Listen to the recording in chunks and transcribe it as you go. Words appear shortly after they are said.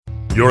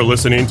You're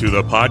listening to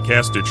the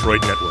Podcast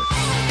Detroit Network.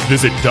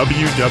 Visit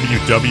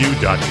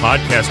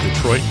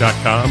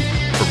www.podcastdetroit.com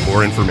for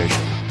more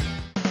information.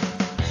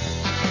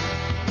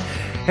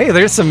 Hey,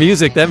 there's some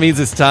music. That means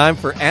it's time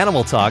for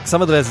Animal Talk.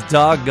 Some of the best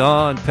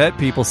doggone pet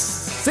people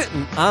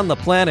sitting on the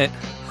planet,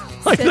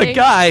 like the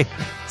guy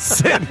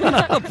sitting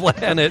on the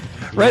planet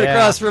right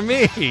across from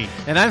me.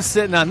 And I'm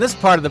sitting on this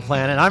part of the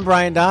planet. I'm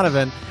Brian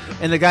Donovan.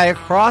 And the guy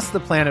across the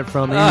planet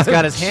from me, he's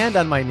got his hand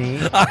on my knee.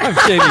 I'm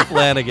Jamie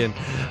Flanagan.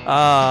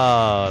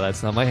 Oh,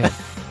 that's not my hand.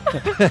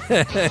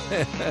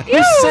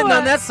 He's sitting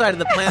on that side of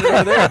the planet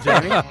over there,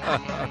 Jamie.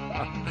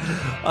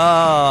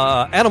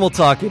 Animal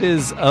Talk. It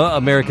is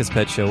America's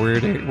Pet Show.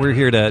 We're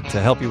here to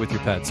help you with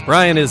your pets.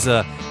 Brian is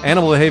an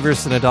animal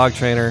behaviorist and a dog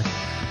trainer,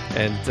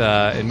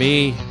 and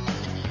me.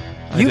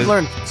 You've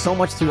learned so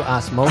much through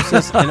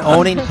osmosis and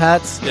owning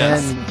pets,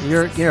 Yes.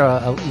 and you're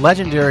a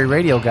legendary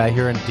radio guy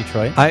here in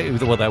Detroit.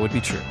 Well, that would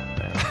be true.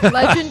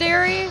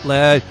 Legendary?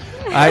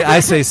 I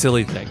say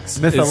silly things.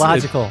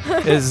 Mythological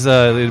is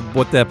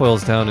what that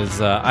boils down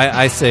is.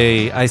 I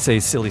say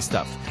silly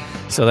stuff.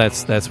 So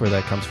that's where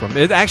that comes from.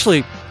 It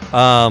actually,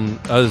 I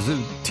was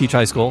teach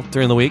high school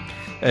during the week,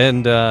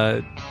 and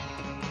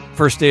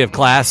first day of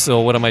class. So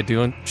what am I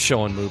doing?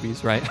 Showing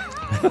movies, right?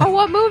 Oh,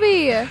 what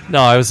movie?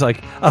 No, I was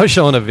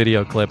showing a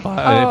video clip,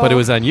 but it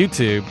was on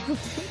YouTube,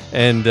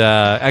 and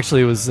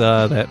actually it was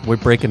that we're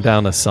breaking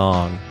down a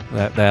song.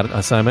 That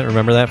assignment,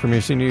 remember that from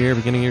your senior year,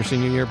 beginning of your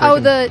senior year?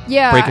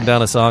 Breaking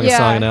down a song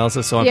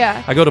analysis. So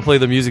I go to play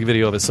the music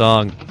video of a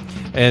song,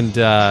 and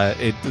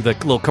the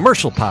little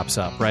commercial pops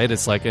up, right?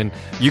 It's like, and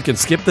you can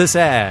skip this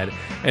ad.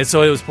 And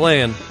so it was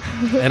playing,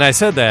 and I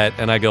said that,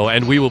 and I go,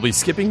 and we will be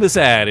skipping this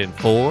ad in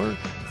 4,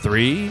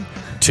 3,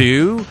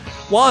 2,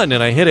 1,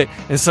 and I hit it,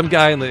 and some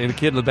guy and the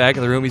kid in the back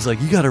of the room, he's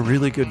like, "You got a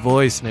really good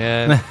voice,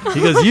 man." He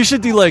goes, "You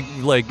should do like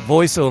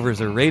voiceovers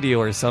or radio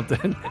or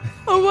something."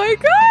 Oh my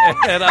god!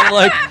 And I'm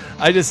like,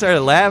 I just started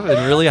laughing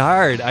really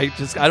hard. I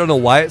don't know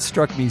why it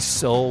struck me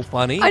so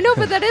funny. I know,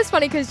 but that is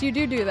funny because you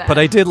do that. But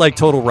I did like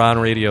total Ron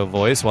radio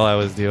voice while I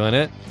was doing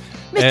it.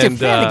 Mr.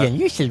 Flanagan,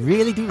 you should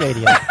really do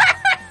radio.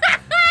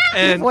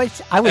 And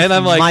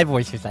my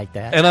voice was like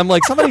that. And I'm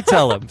like, somebody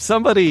tell him.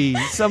 Somebody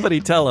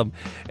tell him.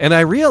 And I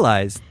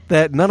realized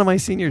that none of my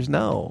seniors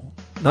know.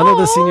 None of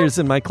the seniors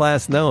in my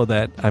class know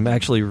that I'm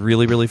actually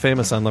really, really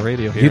famous on the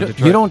radio here in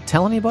Detroit. You don't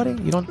tell anybody?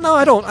 You don't? No,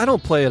 I don't. I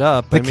don't play it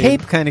up. The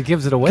cape kind of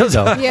gives it away,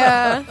 though.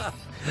 Yeah.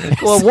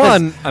 Well,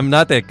 one, I'm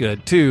not that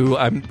good. Two,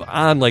 I'm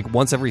on like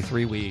once every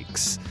 3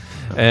 weeks.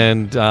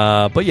 And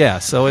but yeah,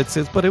 so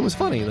but it was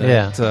funny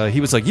that he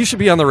was like, "You should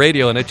be on the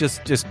radio," and it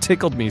just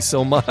tickled me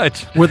so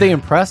much. Were they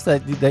impressed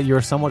that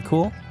you're somewhat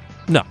cool?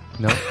 No.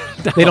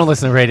 They don't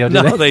listen to radio,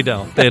 do they?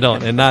 They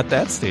don't, and not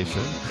that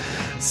station.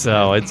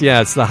 So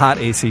it's the hot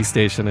AC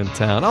station in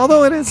town.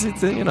 Although it's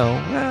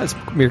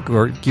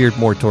geared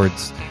more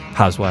towards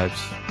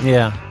housewives.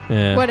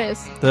 Yeah. What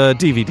is the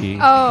DVD?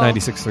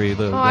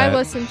 96.3. I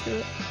listened to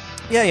it.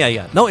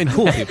 Yeah. No, and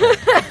cool people.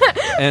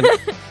 And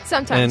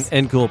sometimes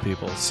and cool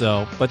people.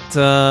 So, but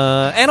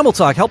Animal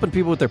Talk, helping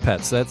people with their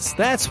pets.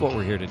 That's what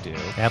we're here to do.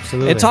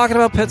 Absolutely. And talking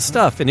about pet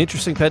stuff and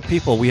interesting pet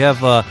people. We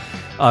have a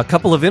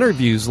couple of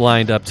interviews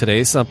lined up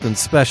today. Something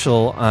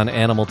special on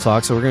Animal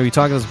Talk. So we're going to be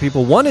talking to some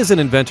people. One is an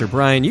inventor.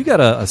 Brian, you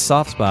got a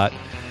soft spot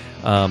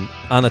on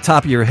the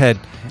top of your head,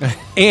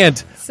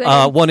 and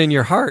one in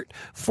your heart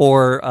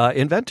for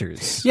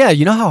inventors. Yeah,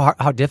 you know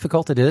how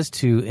difficult it is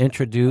to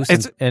introduce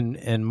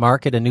and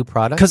market a new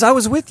product? Because I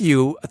was with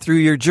you through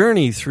your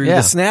journey through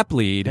the Snap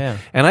Lead,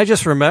 and I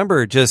just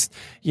remember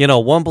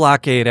one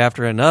blockade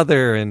after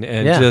another, and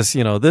just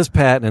this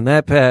patent and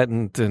that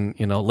patent, and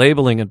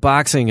labeling and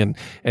boxing and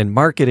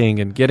marketing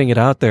and getting it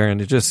out there,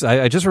 and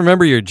I just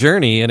remember your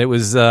journey, and it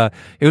was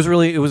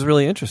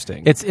really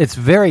interesting. It's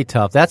very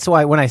tough. That's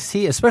why when I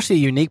see especially a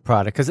unique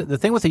product, because the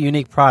thing with a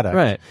unique product,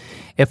 right?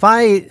 If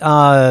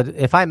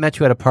I met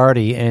you at a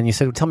party and you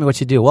said, "Tell me what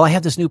you do," well, I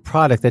have this new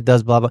product that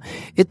does blah, blah.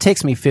 It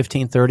takes me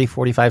 15, 30,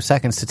 45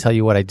 seconds to tell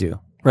you what I do.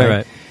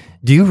 Right.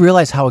 Do you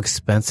realize how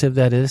expensive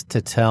that is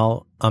to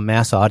tell a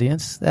mass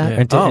audience that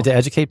and to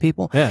educate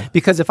people? Yeah.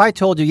 Because if I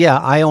told you,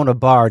 I own a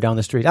bar down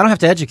the street, I don't have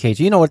to educate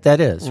you. You know what that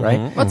is,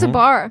 right? What's a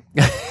bar?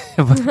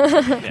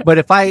 But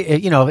if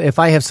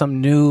I have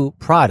some new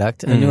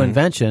product, a new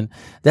invention,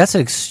 that's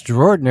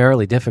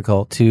extraordinarily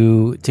difficult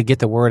to get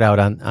the word out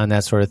on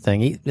that sort of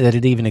thing, that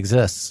it even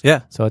exists.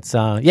 Yeah. So it's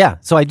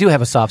so I do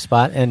have a soft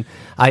spot, and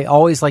I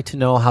always like to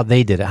know how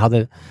they did it, how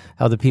the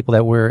people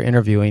that we're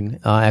interviewing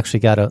actually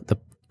got the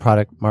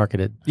product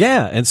marketed.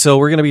 Yeah, and so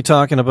we're going to be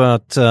talking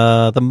about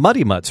the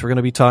Muddy Mutts. We're going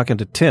to be talking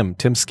to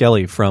Tim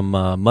Skelly from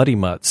Muddy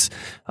Mutts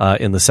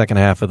in the second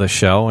half of the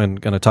show,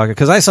 and going to talk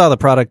because I saw the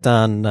product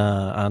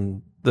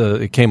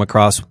it came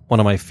across one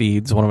of my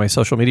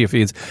social media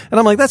feeds, and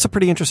I'm like, that's a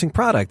pretty interesting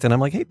product, and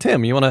I'm like, hey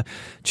Tim, you want to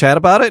chat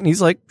about it? And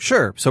he's like,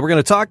 sure. So we're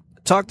going to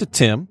talk to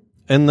Tim,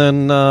 and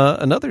then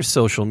another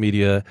social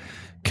media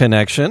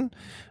connection.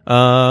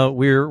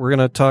 We're going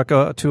to talk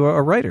to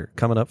a writer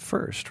coming up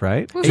first,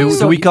 right? Woohoo.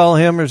 Do we call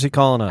him or is he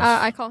calling us?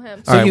 I call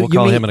him. All right, we'll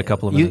call him in a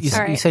couple of minutes.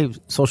 You say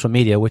social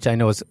media, which I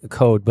know is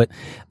code, but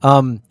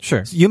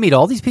sure. You meet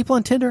all these people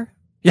on Tinder?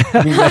 Yeah.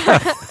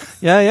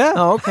 Yeah.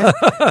 Oh, okay.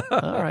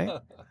 All right.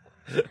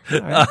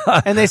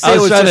 And they say I it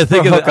was was trying to just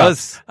think for of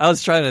hookups. I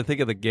was trying to think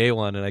of the gay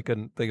one, and I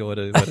couldn't think of what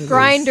it is.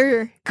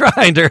 Grinder.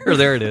 Grinder.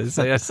 There it is.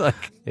 It's like,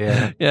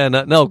 yeah.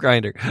 No,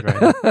 Grinder.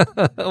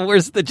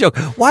 Where's the joke?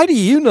 Why do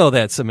you know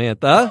that,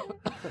 Samantha?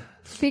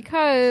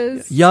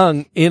 Because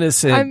Young,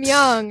 innocent. I'm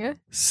young.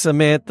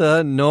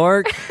 Samantha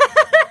Nork.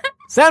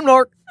 Sam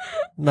Nork.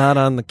 Not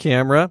on the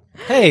camera.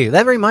 Hey,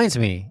 that reminds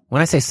me. When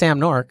I say Sam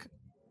Nork,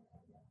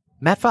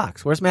 Matt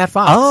Fox. Where's Matt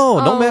Fox?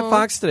 Oh, no Matt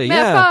Fox today.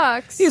 Matt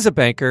Fox. He's a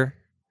banker.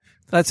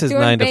 That's his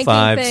Doing 9 to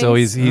 5. banking So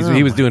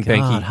he was doing God,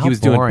 banking. how He was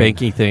doing boring.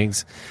 banking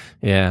things.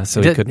 Yeah.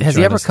 So he couldn't. Has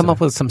he join ever us come today.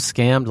 up with some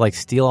scam to like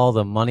steal all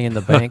the money in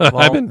the bank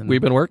vault? We've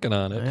been working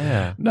on it.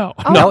 Yeah. No,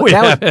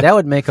 that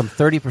would make him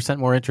 30%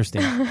 more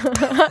interesting.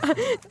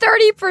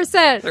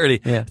 30%.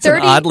 30. Yeah. It's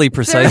an oddly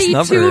precise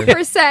number.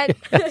 32%.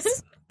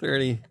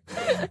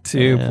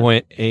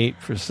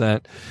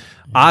 32.8%.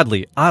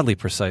 Oddly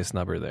precise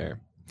number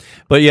there.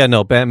 But yeah,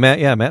 no,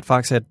 Matt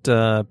Fox had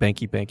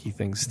banky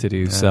things to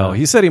do. So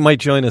he said he might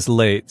join us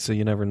late. So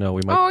you never know.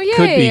 We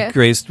could be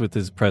graced with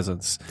his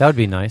presence. That would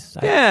be nice.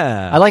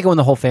 Yeah. I like it when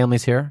the whole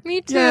family's here.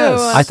 Me too. Yes.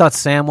 I thought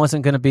Sam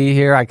wasn't going to be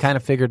here. I kind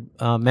of figured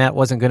Matt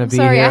wasn't going to be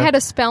Sorry, here. I had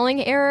a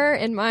spelling error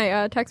in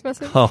my text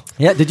message. Oh,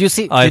 Yeah, did you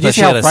see? I Did you thought see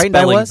she how had a frightened I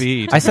spelling was?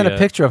 bee. I sent a Yeah.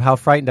 picture of how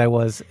frightened I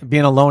was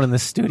being alone in the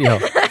studio.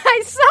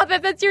 I saw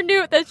that. That's your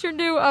new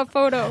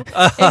photo in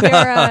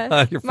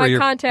your my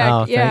contact. Oh,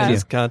 thank yeah. you.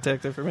 his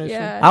contact information.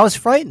 Yeah. I was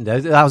frightened.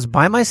 I was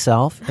by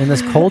myself in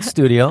this cold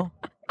studio.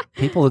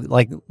 People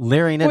like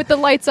leering in. With the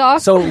lights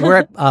off. So we're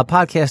at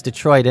Podcast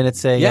Detroit, and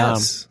it's a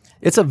Yes.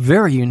 it's a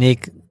very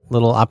unique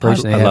little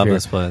operation they I have love here.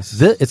 this place.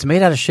 It's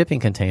made out of shipping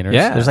containers.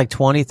 Yeah. There's like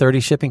 20, 30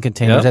 shipping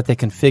containers Yep. that they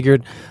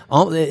configured.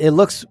 It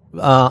looks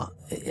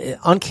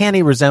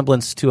uncanny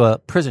resemblance to a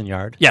prison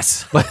yard.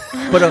 Yes. But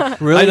a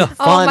really know.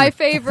 fun, my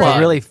favorite. a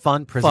really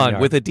fun prison Fun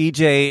yard. with a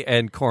DJ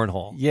and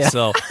cornhole. Yeah.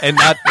 So, and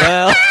not,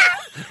 well,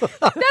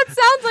 that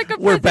sounds like a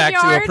prison we're back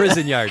yard. to a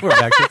prison yard. We're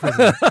back to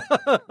prison.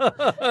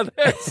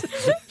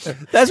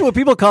 That's what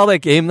people call that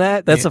game.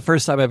 That's the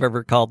first time I've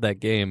ever called that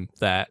game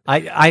that.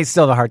 I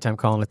still have a hard time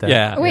calling it that.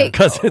 Yeah. Wait,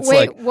 because it's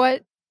wait, like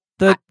what?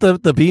 the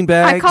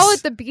beanbags. I call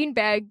it the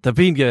beanbag. the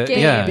beanbag. game.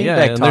 Yeah, Beanbag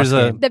yeah. And toss there's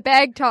a game. The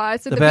bag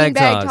toss. the bag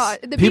beanbag toss.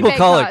 The People beanbag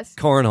call toss. it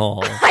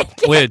cornhole, I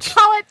can't which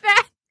call it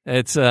that.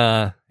 it's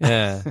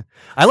yeah.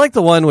 I like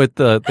the one with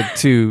the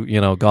two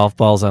golf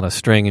balls on a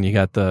string, and you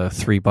got the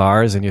 3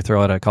 bars, and you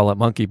throw it. I call it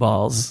monkey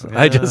balls.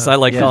 I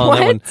like calling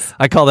that one.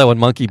 I call that one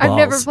monkey balls. I've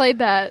never played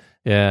that.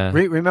 Yeah,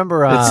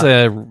 Remember? it's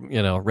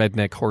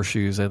redneck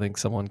horseshoes. I think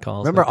someone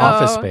calls. remember it.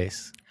 Office Oh.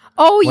 Space?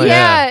 Oh Well,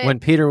 yeah. When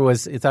Peter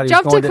he thought he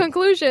Jump was to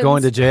conclusions.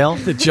 going to jail.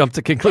 to jump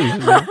to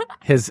conclusion.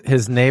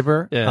 His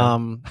neighbor. Yeah.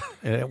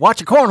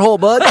 Watch a cornhole,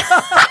 bud.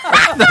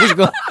 He's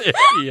going,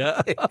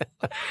 Yeah.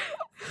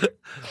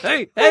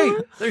 Hey,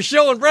 they're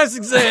showing breast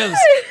exams.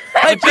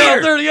 Hey,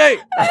 Channel 38.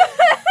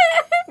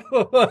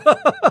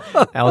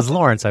 that was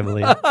Lawrence, I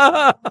believe.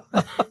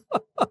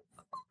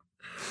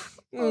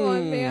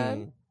 Oh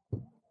man.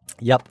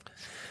 Yep.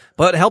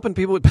 But helping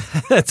people,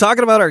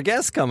 talking about our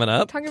guests coming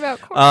up. Talking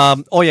about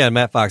corn. Oh yeah,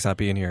 Matt Fox not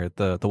being here at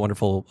the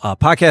wonderful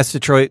Podcast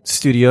Detroit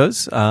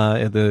studios,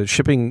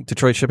 the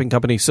Detroit shipping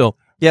company. So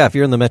yeah, if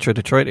you're in the Metro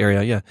Detroit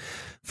area, yeah,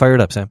 fire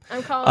it up, Sam.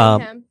 I'm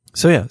calling him.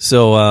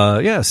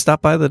 So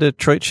stop by the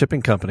Detroit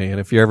shipping company, and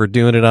if you're ever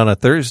doing it on a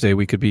Thursday,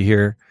 we could be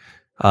here,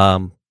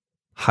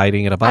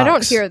 hiding in a box. I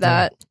don't hear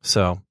that.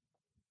 So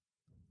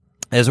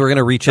as we're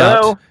gonna reach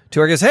Hello? out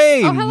to our guests,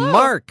 hey, Oh, hello.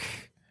 Mark.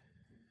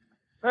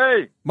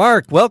 Hey,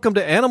 Mark, welcome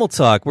to Animal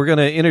Talk. We're going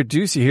to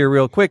introduce you here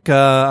real quick.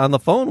 On the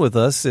phone with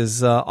us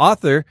is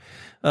author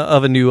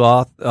of a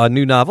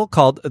new novel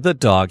called The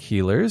Dog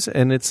Healers,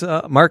 and it's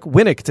Mark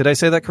Winnick. Did I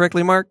say that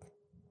correctly, Mark?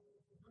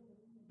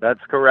 that's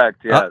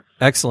correct. Yes,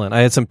 Excellent. I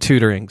had some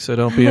tutoring, so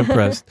don't be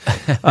impressed.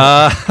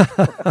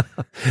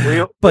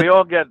 we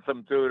all get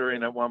some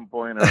tutoring at one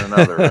point or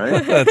another,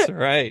 right? That's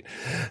right.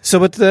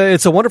 So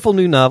it's a wonderful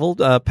new novel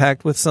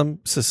packed with some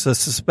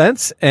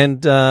suspense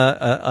and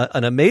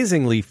an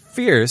amazingly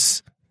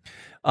fierce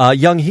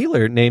young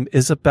healer named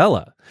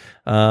Isabella,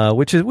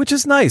 which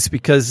is nice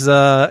because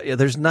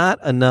there's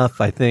not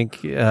enough, I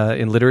think,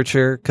 in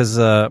literature. Because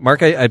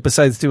Mark, I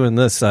besides doing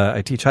this,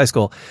 I teach high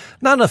school.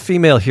 Not enough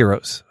female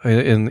heroes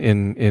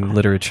in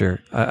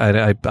literature.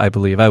 I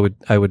believe I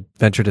would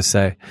venture to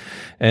say,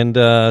 and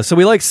so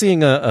we like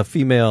seeing a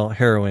female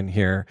heroine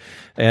here.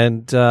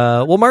 And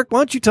well, Mark, why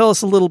don't you tell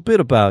us a little bit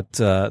about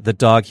the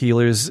Dog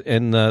Healers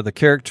and the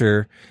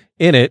character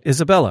in it,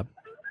 Isabella?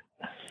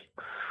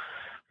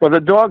 Well, the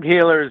Dog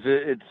Healers,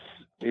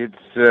 it's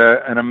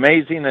an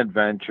amazing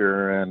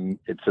adventure, and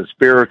it's a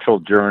spiritual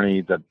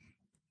journey that,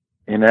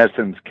 in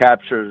essence,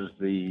 captures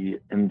the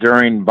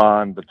enduring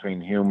bond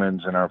between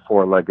humans and our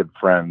 4-legged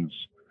friends,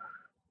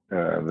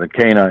 the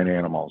canine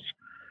animals.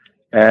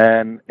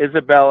 And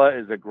Isabella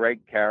is a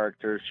great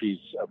character. She's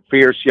a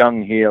fierce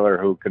young healer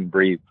who can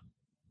breathe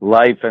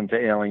life into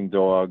ailing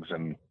dogs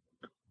and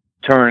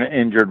turn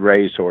injured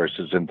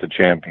racehorses into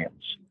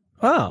champions.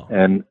 Wow.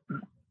 And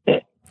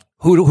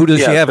who does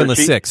she have in the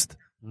sixth?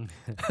 What's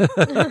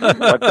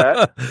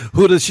that?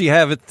 Who does she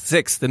have at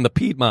sixth in the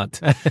Piedmont?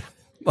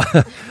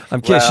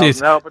 I'm kidding.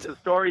 No, but the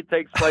story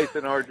takes place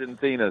in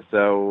Argentina,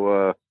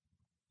 so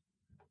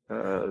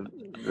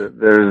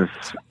there's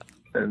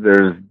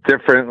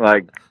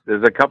different,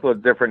 there's a couple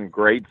of different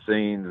great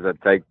scenes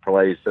that take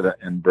place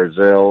in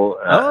Brazil.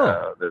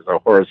 There's a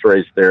horse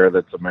race there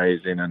that's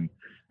amazing,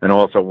 and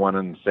also one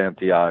in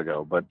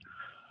Santiago. But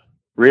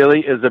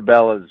really,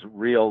 Isabella's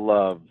real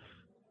love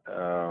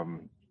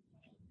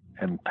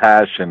and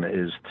passion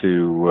is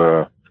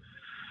to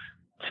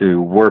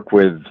work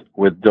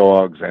with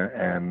dogs,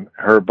 and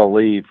her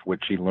belief,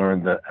 which she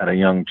learned at a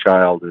young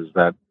child, is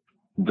that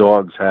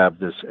dogs have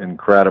this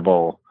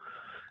incredible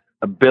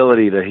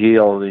ability to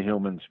heal the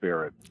human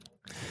spirit.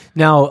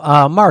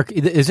 Now, Mark,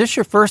 is this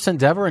your first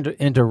endeavor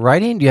into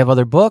writing? Do you have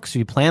other books? Do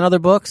you plan other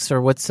books,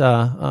 or what's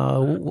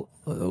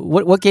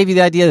what gave you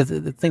the idea,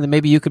 the thing that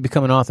maybe you could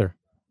become an author?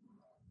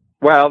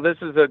 Well, this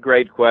is a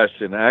great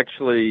question.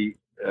 Actually,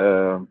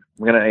 I'm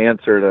going to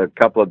answer it a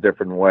couple of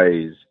different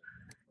ways.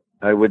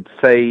 I would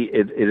say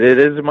it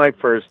is my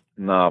first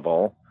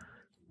novel.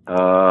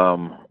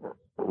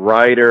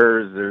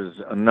 Writers, there's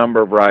a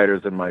number of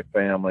writers in my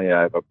family.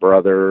 I have a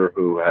brother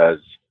who has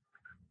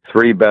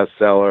 3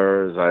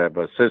 bestsellers. I have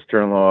a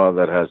sister-in-law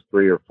that has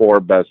 3 or 4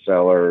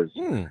 bestsellers.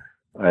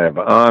 I have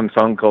aunts,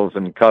 uncles,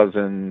 and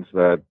cousins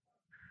that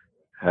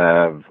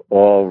have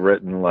all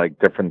written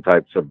different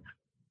types of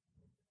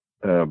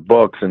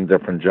books in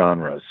different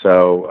genres.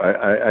 So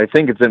I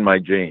think it's in my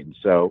genes.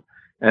 So,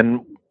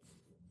 and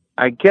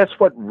I guess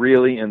what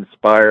really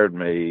inspired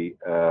me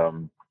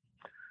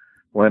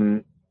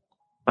when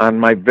on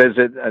my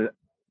visit,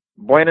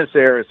 Buenos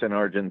Aires in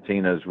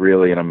Argentina is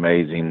really an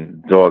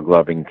amazing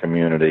dog-loving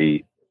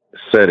community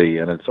city,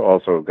 and it's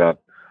also got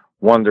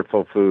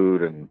wonderful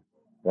food and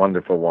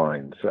wonderful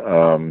wines.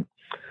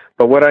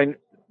 But what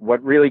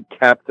really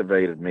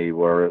captivated me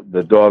were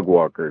the dog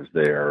walkers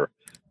there,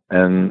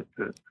 and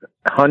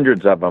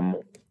hundreds of them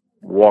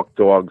walk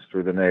dogs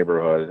through the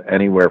neighborhood,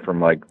 anywhere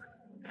from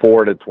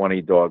 4 to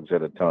 20 dogs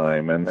at a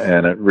time, and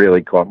it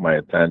really caught my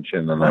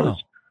attention, and I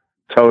was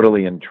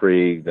totally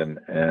intrigued, and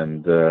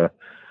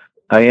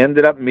I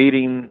ended up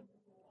meeting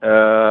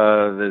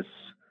this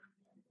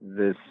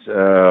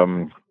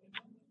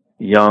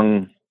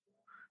young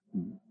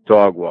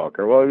dog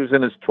walker. Well, he was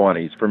in his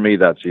 20s. For me,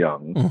 that's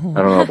young. I don't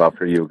know about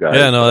for you guys.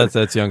 Yeah, no,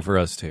 that's young for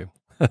us too.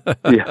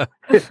 Yeah,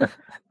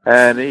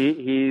 and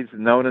he's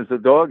known as the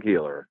dog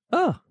healer.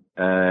 Oh.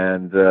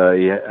 And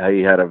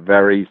he had a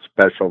very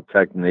special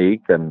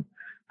technique, and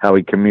how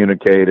he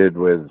communicated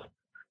with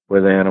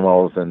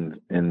animals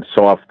and in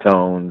soft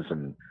tones,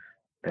 and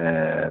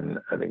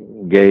I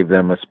think gave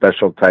them a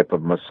special type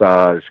of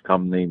massage,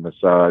 Kumni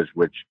massage,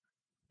 which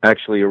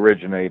actually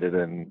originated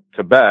in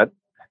Tibet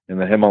in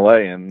the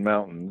Himalayan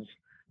mountains.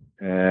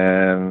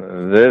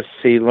 And this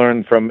he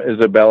learned from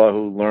Isabella,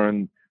 who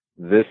learned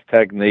this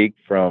technique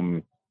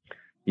from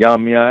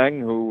Yam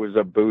Yang, who was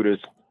a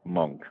Buddhist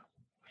monk,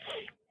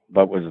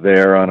 but was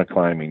there on a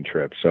climbing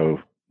trip. So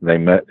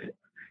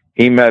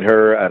he met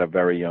her at a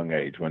very young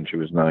age, when she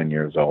was 9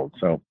 years old.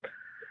 So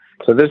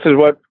this is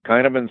what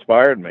kind of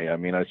inspired me. I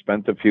mean, I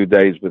spent a few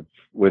days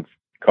with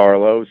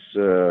Carlos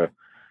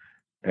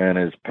and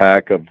his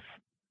pack of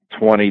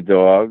 20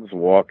 dogs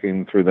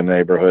walking through the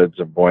neighborhoods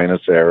of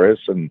Buenos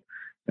Aires, and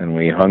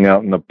we hung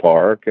out in the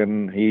park,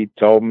 and he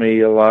told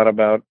me a lot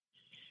about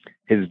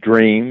his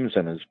dreams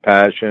and his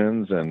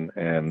passions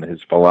and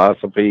his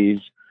philosophies,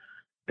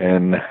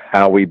 and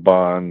how we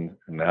bond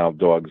and how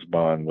dogs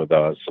bond with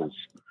us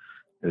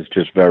is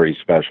just very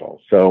special.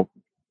 So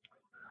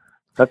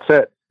that's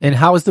it. And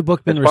how has the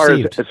book been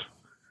received?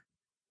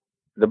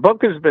 The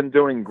book has been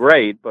doing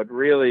great, but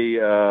really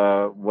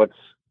what's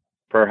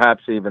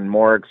perhaps even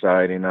more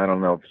exciting, I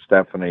don't know if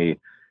Stephanie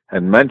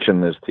had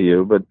mentioned this to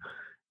you, but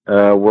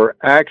we're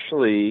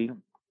actually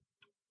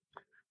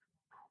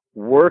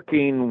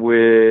working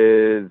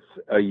with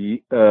a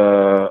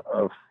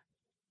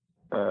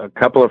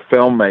couple of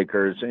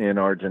filmmakers in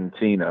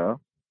Argentina,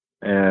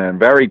 and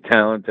very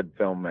talented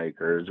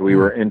filmmakers. We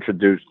were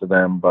introduced to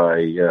them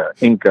by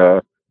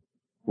INCA,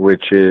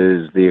 which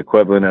is the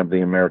equivalent of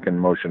the American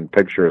Motion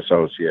Picture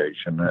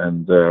Association.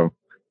 And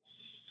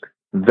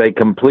they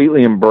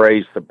completely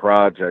embraced the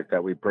project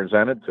that we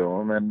presented to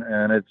them.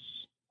 And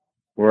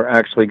we're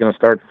actually going to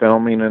start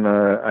filming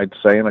I'd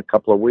say in a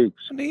couple of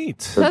weeks.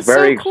 Neat. So That's it's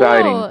very so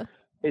exciting.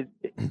 cool.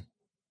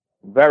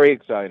 Very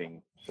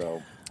exciting.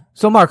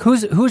 So, Mark,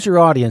 who's your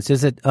audience?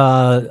 Is it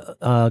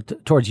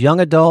towards young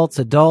adults?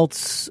 Who'd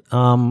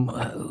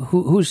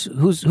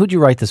you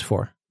write this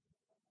for?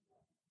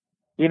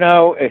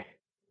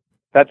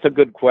 That's a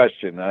good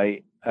question.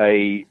 I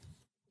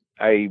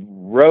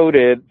wrote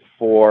it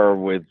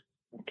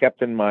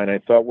kept in mind. I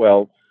thought,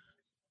 well,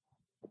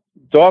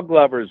 dog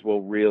lovers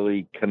will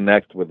really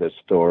connect with this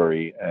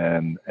story,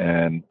 and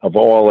of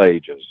all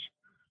ages.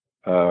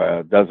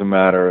 Doesn't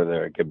matter.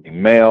 There could be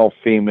male,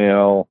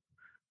 female.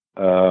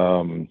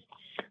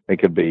 They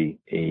could be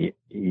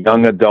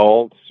young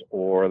adults,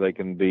 or they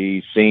can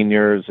be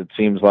seniors. It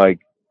seems like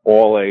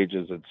all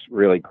ages. It's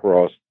really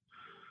crossed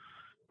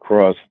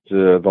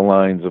the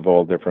lines of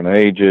all different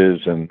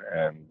ages, and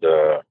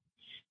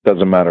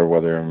doesn't matter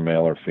whether you're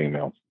male or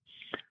female.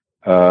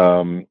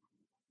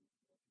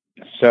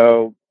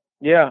 So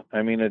yeah,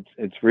 I mean,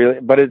 it's really,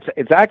 but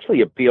it's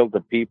actually appealed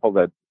to people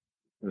that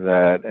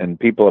and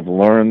people have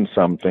learned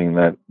something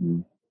that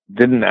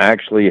didn't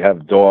actually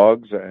have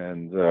dogs,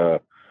 and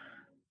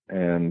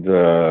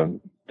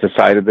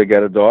decided to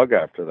get a dog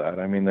after that.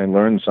 I mean, they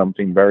learned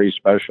something very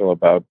special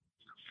about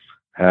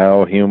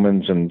how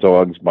humans and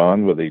dogs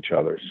bond with each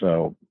other.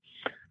 So,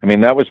 I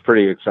mean, that was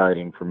pretty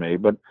exciting for me.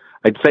 But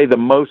I'd say the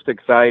most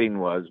exciting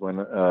was when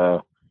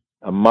a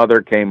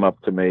mother came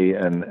up to me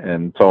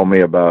and told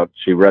me about,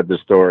 she read the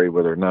story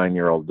with her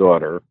 9-year-old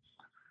daughter,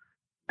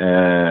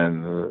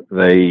 and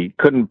they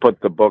couldn't put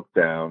the book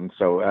down.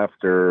 So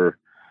after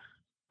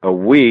a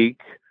week,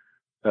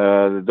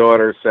 the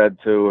daughter said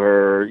to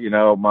her,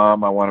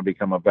 Mom, I want to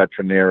become a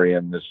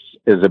veterinarian. This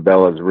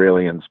Isabella's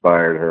really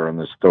inspired her, and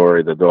the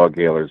story, The Dog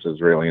Healers,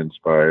 has really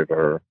inspired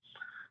her.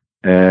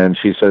 And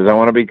she says, I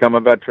want to become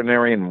a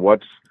veterinarian.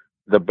 What's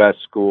the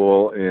best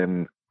school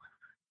in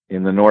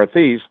the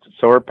Northeast?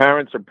 So her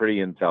parents are pretty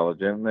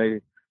intelligent.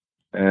 They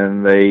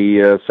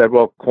said,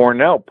 well,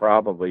 Cornell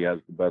probably has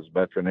the best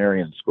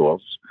veterinarian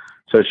schools.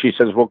 So she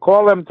says, well,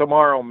 call them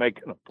tomorrow and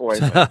make an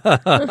appointment.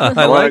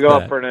 I want to go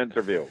up for an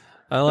interview.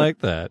 I like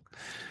that.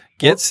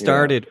 Get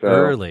started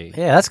early.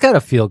 Yeah, that's got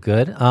to feel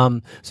good.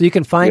 So you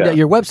can find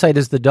your website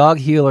is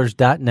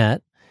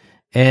thedoghealers.net,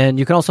 and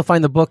you can also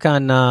find the book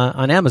on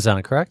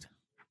Amazon, correct?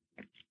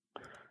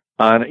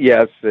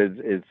 Yes,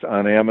 it's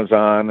on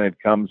Amazon. It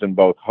comes in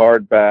both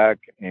hardback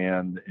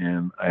and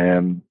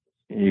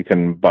you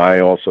can buy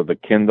also the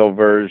Kindle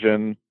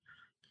version.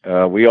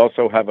 We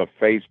also have a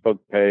Facebook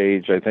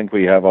page. I think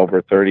we have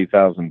over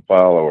 30,000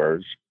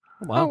 followers.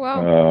 Wow. Oh,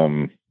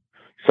 wow.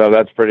 So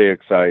that's pretty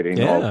exciting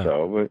Yeah.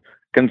 also.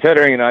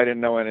 Considering I didn't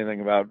know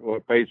anything about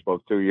Facebook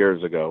 2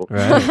 years ago.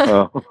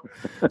 Right.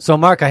 So,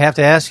 Mark, I have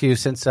to ask you,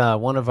 since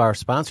one of our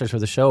sponsors for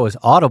the show is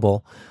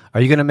Audible, are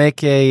you going to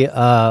make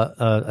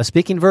a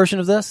speaking version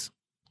of this?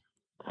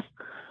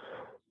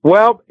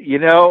 Well,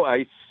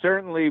 I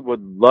certainly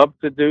would love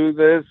to do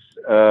this,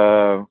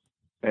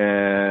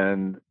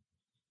 and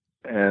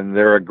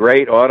they're a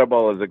great,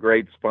 Audible is a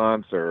great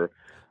sponsor.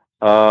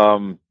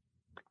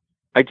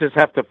 I just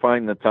have to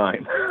find the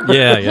time.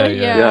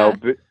 Yeah.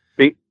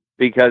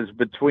 Because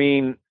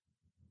and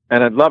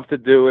I'd love to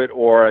do it,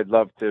 or I'd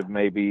love to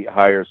maybe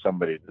hire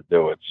somebody to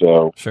do it.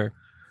 So Sure.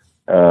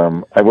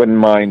 I wouldn't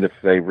mind if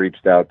they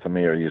reached out to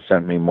me or you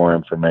sent me more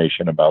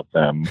information about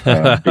them,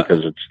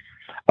 because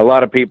a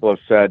lot of people have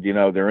said,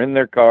 they're in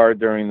their car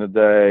during the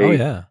day. Oh,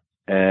 yeah.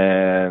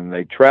 And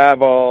they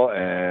travel,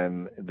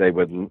 and they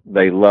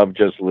love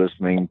just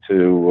listening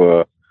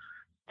to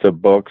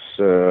books,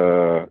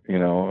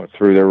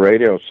 through their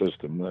radio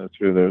system,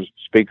 through their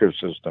speaker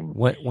system.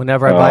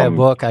 Whenever I buy a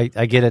book, I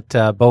get it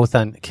both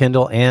on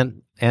Kindle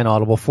and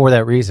Audible for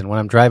that reason. When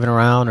I'm driving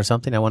around or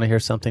something, I want to hear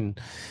something,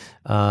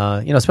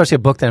 especially a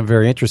book that I'm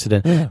very interested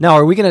in. Yeah. Now,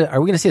 are we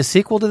gonna see a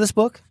sequel to this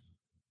book?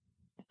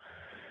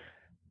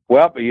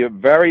 Well, you're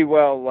very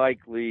well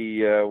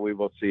likely we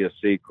will see a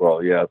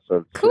sequel. Yeah,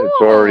 so Cool.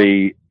 It's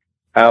already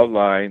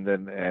outlined,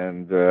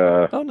 and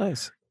Oh,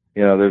 nice.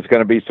 There's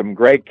going to be some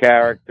great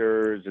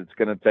characters. It's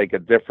going to take a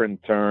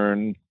different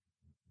turn.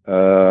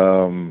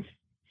 It's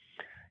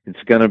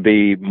going to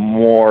be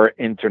more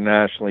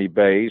internationally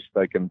based,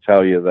 I can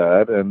tell you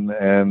that,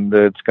 and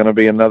it's going to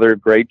be another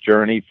great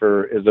journey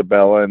for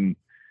Isabella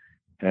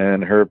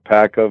and her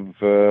pack of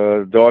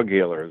dog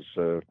healers.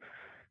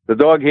 The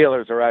dog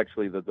healers are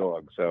actually the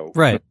dogs, so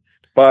Right.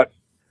 But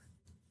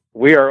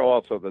we are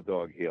also the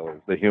dog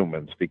healers, the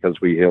humans, because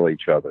we heal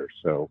each other.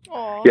 So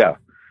Aw. yeah.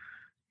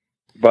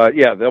 But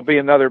yeah, there'll be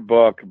another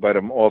book, but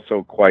I'm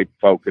also quite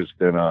focused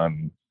in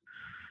on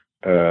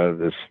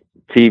this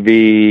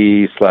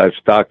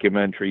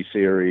TV/documentary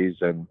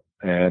series,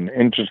 and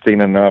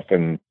interesting enough,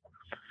 in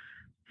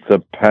the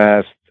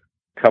past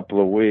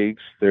couple of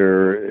weeks,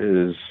 there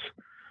is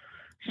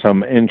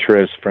some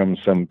interest from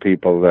some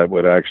people that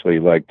would actually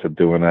like to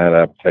do an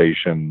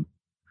adaptation,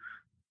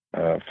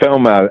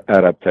 film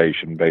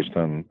adaptation based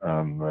on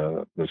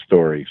the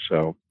story.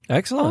 So.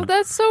 Excellent. Oh,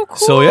 that's so cool.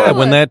 So yeah,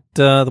 when that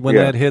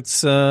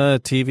hits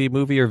TV,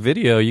 movie, or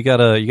video, you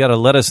gotta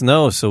let us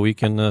know so we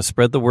can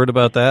spread the word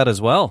about that as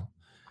well.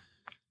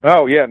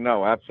 Oh yeah,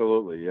 no,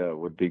 absolutely. Yeah, it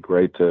would be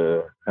great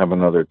to have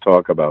another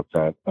talk about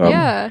that.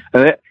 Yeah.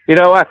 And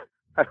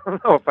I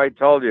don't know if I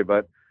told you,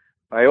 but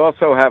I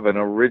also have an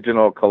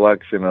original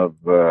collection of,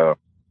 and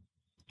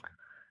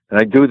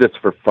I do this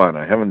for fun.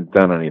 I haven't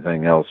done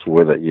anything else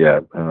with it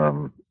yet.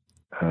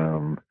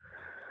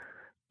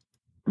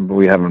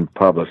 We haven't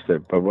published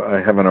it, but I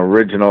have an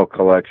original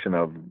collection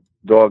of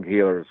Dog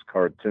Healers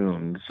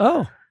cartoons.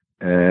 Oh.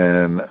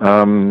 and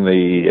I'm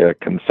the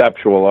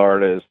conceptual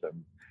artist.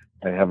 And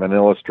I have an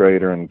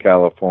illustrator in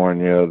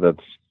California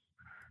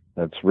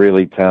that's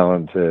really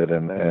talented,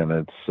 and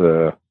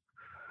it's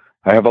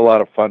I have a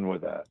lot of fun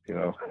with that,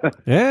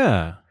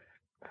 Yeah.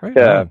 Right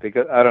yeah, on.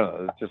 because I don't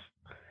know, it's just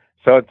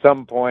so at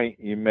some point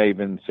you may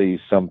even see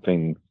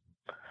something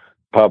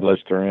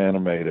published or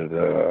animated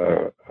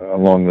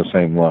along the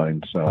same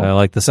lines. So I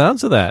like the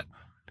sounds of that.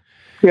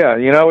 yeah,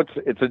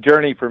 it's a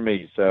journey for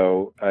me.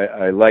 So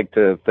I like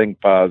to think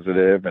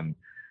positive and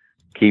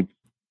keep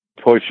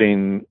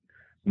pushing,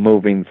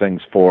 moving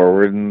things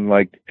forward, and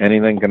like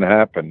anything can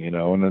happen,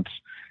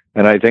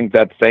 and I think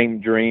that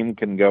same dream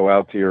can go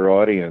out to your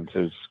audience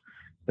is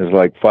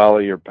like follow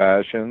your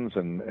passions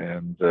and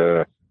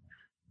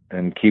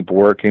keep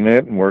working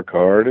it and work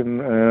hard,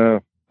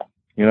 and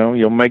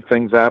you'll make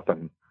things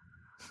happen.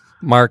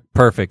 Mark,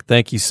 perfect.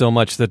 Thank you so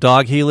much.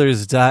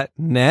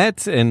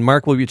 TheDogHealers.net, and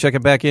Mark, will you check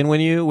it back in when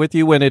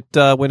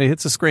it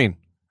hits the screen?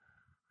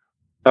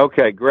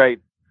 Okay, great.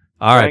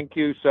 All right. Thank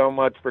you so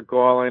much for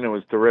calling. It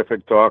was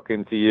terrific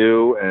talking to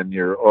you and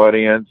your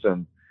audience,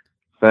 and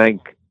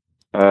thank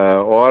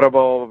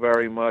Audible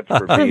very much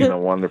for being a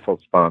wonderful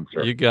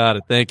sponsor. You got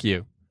it. Thank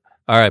you.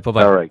 All right.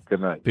 Bye-bye. All right.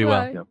 Good night. Be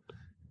well. Bye. Yep.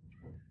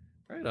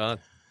 Right on.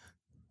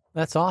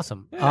 That's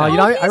awesome. Yeah.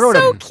 I wrote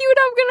so cute.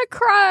 I'm gonna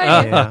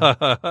cry.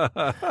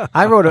 Yeah.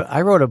 I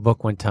wrote a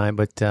book one time,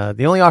 but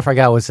the only offer I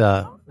got was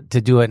to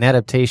do an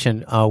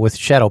adaptation with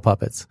shadow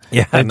puppets.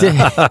 Yeah. I did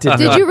Did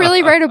you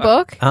really write a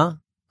book? Huh?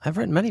 I've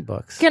written many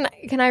books. Can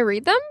I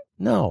read them?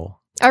 No.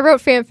 I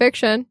wrote fan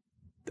fiction.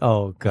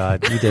 Oh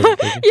God, you did. Did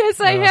you? Yes,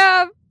 I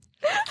have.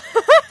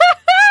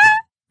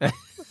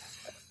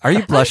 Are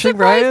you blushing,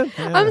 surprised-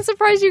 Brian? I'm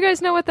surprised you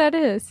guys know what that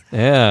is.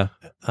 Yeah.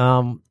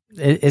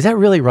 Is that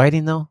really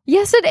writing though?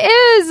 Yes, it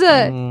is.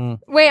 Mm,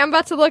 Wait, I'm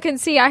about to look and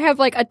see. I have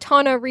like a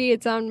ton of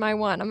reads on my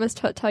one. I'm going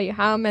to tell you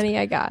how many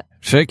I got.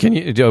 Can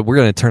you? We're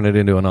going to turn it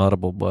into an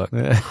Audible book. Oh,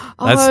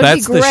 That's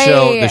that'd be the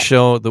great.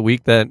 show. The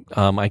week that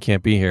I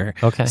can't be here.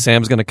 Okay.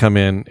 Sam's going to come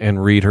in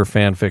and read her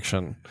fan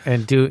fiction.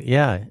 and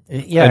yeah.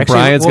 And actually,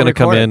 Brian's we'll going to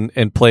come record in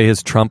and play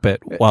his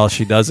trumpet while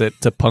she does it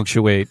to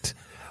punctuate.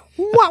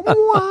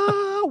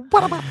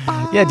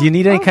 Yeah. Do you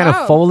need any kind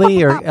wow. of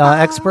Foley or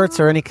experts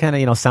or any kind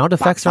of sound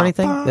effects or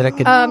anything that I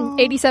could?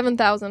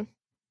 87,000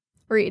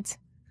 reads.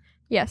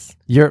 Yes.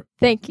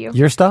 Thank you.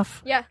 Your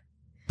stuff. Yeah.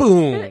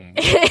 Boom.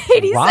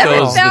 87,000.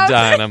 Goes the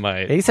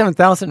dynamite.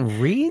 87,000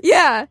 reads.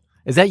 Yeah.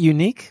 Is that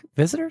unique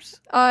visitors?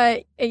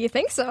 You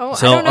think so?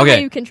 So, I don't know okay.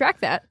 how you can track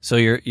that. So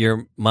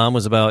your mom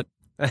was about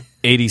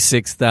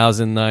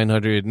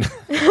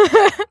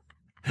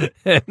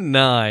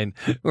 86,909.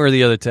 Where are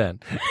the other 10?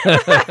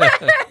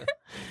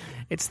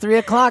 It's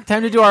 3:00.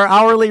 Time to do our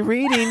hourly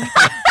reading.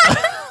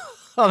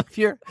 If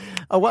you're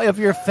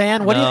a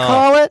fan, what do you No.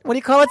 call it? What do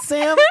you call it,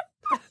 Sam?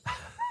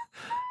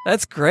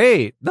 That's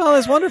great. No,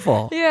 that's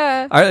wonderful.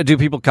 Yeah. Do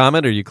people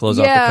comment, or you close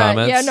off the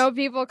comments? Yeah, no,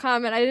 people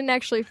comment. I didn't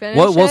actually finish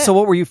What? it. So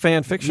what were you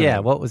fan fiction? Yeah.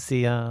 What was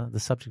the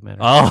subject matter?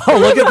 Oh,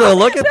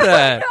 look at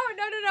that. No.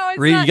 It's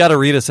You not. got to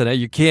read us an.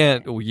 You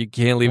can't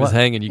leave us What?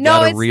 hanging. You No, got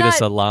to it's read us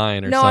a not-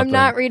 line or No, something. I'm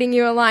not reading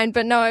you a line,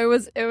 but no, it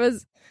was.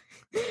 The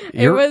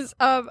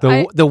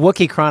I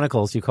Wookiee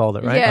Chronicles, you called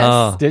it, right? Yes.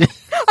 Oh, Did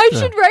I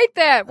should write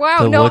that.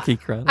 Wow, the no, Wookiee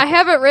Chronicle. I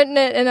haven't written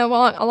it in a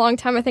long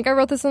time. I think I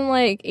wrote this in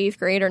like 8th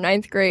grade or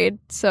 9th grade.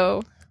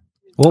 So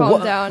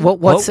calm down.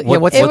 What's it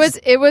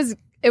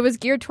was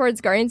geared towards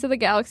Guardians of the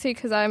Galaxy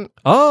because I'm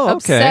Oh, okay.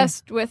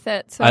 obsessed with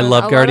it. So I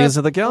love a lot Guardians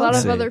of the A lot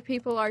Galaxy. of other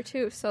people are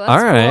too. So that's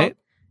All right. cool.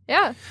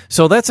 Yeah.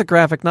 So that's a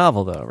graphic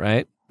novel, though,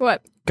 right?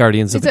 What?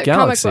 Guardians of It's the a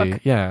comic Galaxy.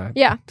 book. Yeah.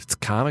 Yeah. It's a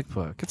comic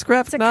book. It's a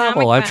graphic It's a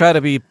novel. comic I book. try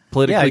to be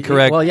politically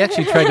correct. Well, you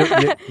actually tried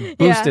to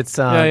boost its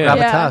Yeah.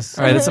 gravitas.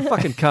 All right, it's a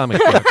fucking comic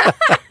book.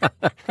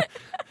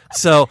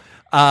 So,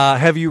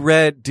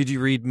 did you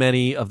read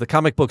many of the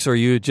comic books, or are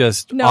you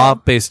just No.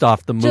 based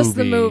off the movie? Just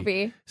the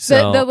movie.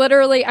 So- The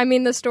literally, I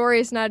mean, the story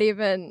is not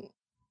even.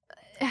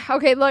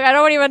 Okay, look, I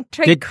don't even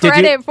take Did you-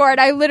 credit for it.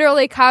 I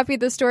literally copied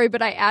the story,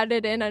 but I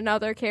added in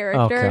another Oh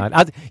character.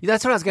 God,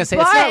 that's what I was gonna say.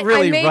 It's But not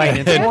really I made right.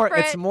 it It's more.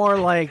 different. It's more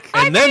like.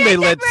 And then made they it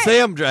let different.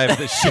 Sam drive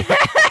the ship.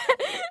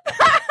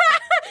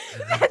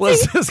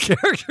 Was his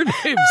character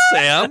named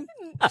Sam?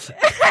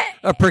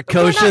 A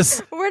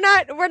precocious, We're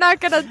not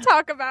gonna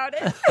talk about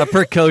it.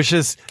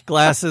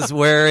 glasses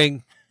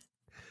wearing,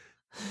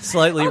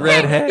 slightly Okay,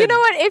 red head. You know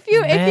what? If you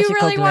Magical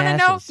really want to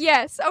know, glasses.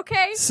 yes,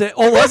 okay.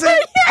 Was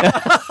it?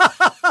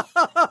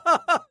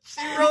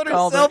 She wrote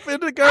Called herself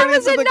into I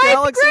Guardians was in of the 9th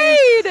Galaxy.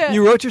 grade.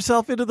 You wrote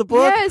yourself into the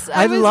book? Yes,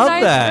 I was love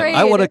 9th that. I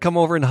grade. want to come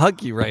over and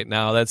hug you right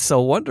now. That's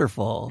so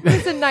wonderful. I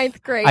was in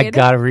 9th grade. I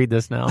gotta read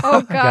this now. Oh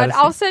I God! gotta see.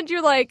 I'll send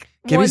you like.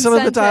 Give me one some of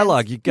the sentence.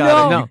 dialogue. You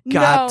got it. You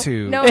got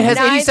to. No, It has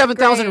 9th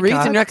 87,000 grade.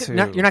 reads, and Got you're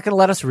not to. going to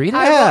let us read it.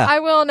 Yeah. I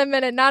will in a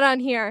minute. Not on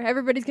here.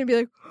 Everybody's gonna be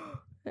like.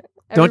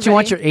 Don't you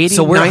want your Everybody. 80?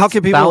 So how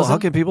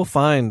can people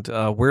find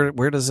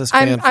where does this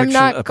fan fiction I'm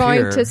not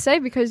appear? going to say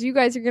because you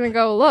guys are gonna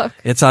go look.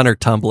 It's on her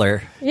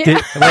Tumblr.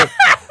 Yeah.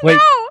 Wait,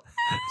 No.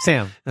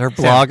 Sam. Her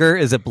Blogger?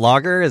 Is it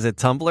Blogger? Is it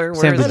Tumblr? Where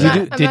Sam, is did it?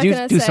 you I'm do not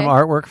gonna do some say.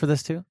 artwork for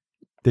this too?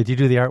 Did you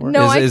do the artwork?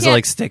 No, is it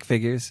like stick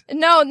figures?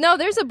 No,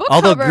 there's a book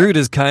Although cover. Groot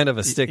is kind of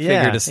a stick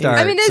figure to start.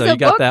 I mean, there's so a you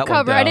got book that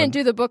cover. One I down. didn't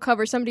do the book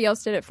cover. Somebody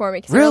else did it for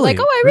me. 'Cause Really? they were like,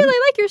 oh, I really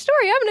like your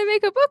story. I'm going to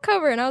make a book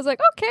cover. And I was like,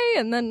 okay.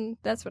 And then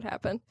that's what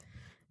happened.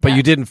 But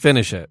you didn't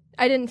finish it.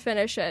 I didn't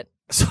finish it.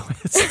 So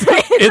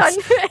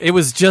It's it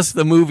was just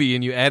the movie,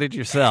 and you added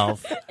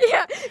yourself,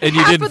 Yeah. and you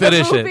half didn't of the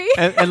finish it. movie.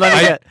 And let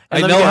me get,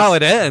 I know how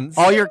it ends.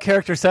 All your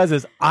character says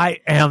is, "I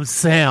am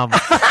Sam."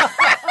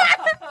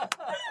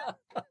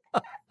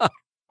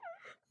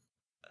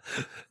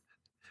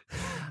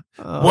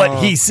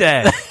 What he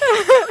said.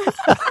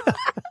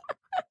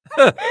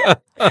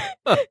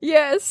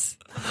 Yes.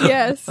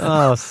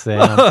 Oh,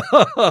 Sam.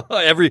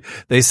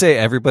 They say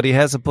everybody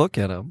has a book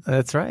in them.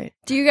 That's right.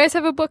 Do you guys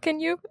have a book in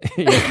you?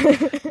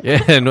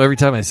 Yeah, and every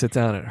time I sit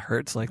down, it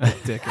hurts like the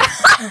dickens.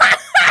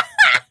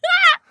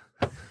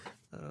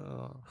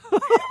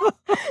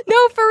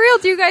 No, for real.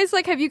 Do you guys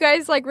have you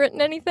guys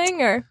written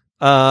anything or?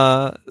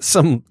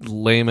 Some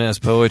lame ass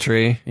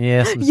poetry.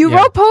 Yes. You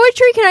wrote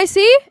poetry? Can I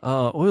see?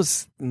 It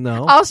was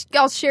no.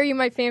 I'll share you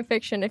my fan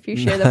fiction if you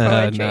share the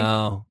poetry.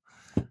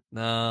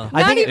 No.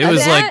 I think even it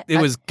was that?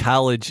 it was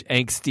college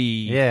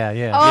angsty. Yeah.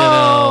 Yeah.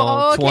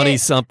 Oh, okay.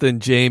 20-something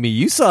Jamie.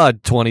 You saw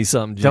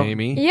 20-something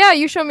Jamie. Yeah,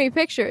 you showed me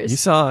pictures.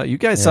 You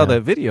guys saw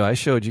that video. I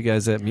showed you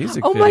guys that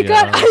music Oh video. my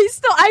god!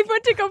 I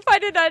went to go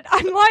find it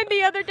online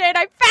the other day and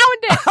I found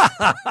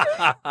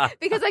it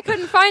because I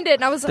couldn't find it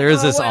and I was like,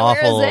 There's this where is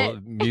awful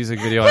it? music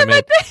video I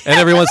made, and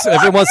every once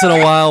in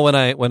a while when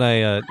I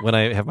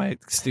have my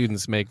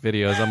students make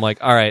videos, I'm like,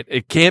 all right,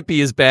 it can't be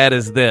as bad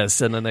as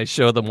this, and then I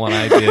show them one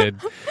I did.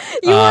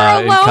 You were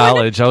alone in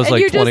college. I was and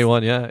like you just-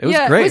 21. Yeah, it was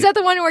great. Was that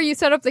the one where you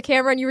set up the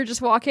camera and you were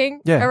just walking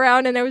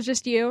around and it was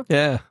just you?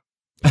 Yeah.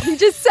 You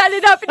just set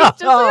it up and you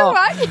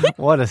just what?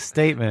 What a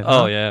statement.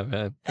 Oh yeah,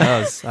 man. I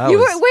was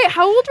Wait,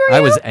 how old were you?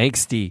 I was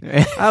angsty.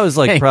 I was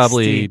like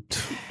probably.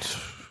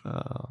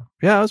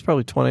 I was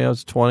probably 20. I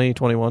was 20,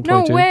 21,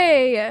 22. No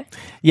way.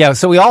 Yeah.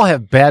 So we all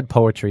have bad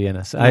poetry in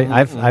us.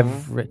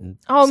 I've written.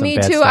 Oh, some me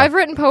bad too. stuff. I've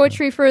written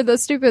poetry for the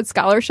stupid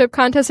scholarship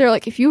contest. They're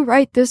like, if you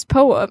write a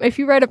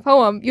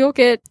poem, you'll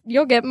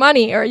get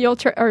money, or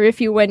or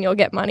if you win, you'll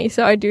get money.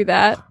 So I do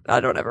that. I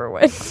don't ever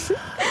win.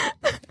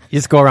 You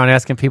just go around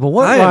asking people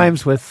what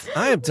rhymes with.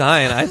 I am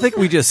dying. I think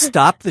we just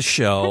stopped the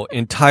show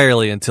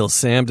entirely until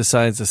Sam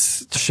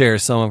decides to share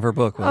some of her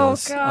book with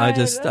us. God.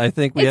 I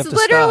think we have It's to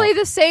literally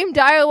stop. the same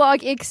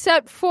dialogue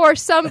except for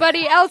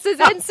somebody else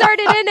is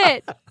inserted in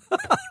it.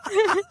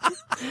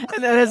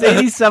 And that has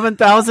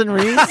 87,000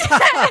 reads.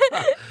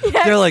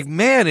 They're like,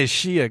 man, is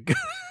she a good...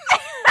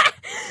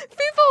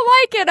 People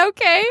like it,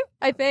 okay?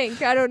 I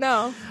think. I don't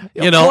know.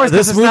 You know, course,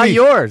 this it's movie, not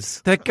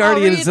yours. that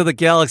Guardians of the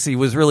Galaxy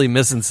was really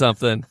missing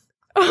something.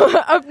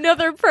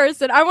 Another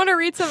person. I want to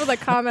read some of the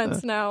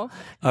comments now.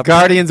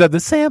 Guardians of the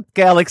Sam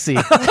Galaxy.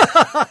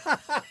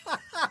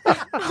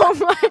 Oh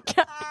my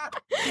god.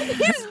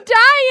 He's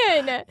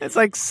dying. It's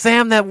like,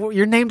 Sam, that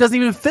your name doesn't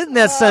even fit in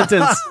that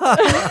sentence.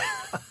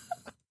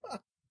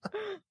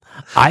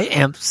 I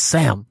am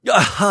Sam.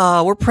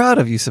 We're proud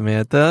of you,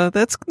 Samantha.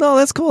 That's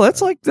cool.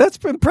 That's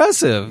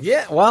impressive.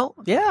 Yeah. Well,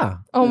 yeah.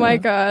 Oh my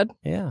god.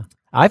 Yeah.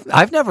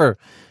 I've never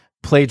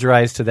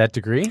plagiarized to that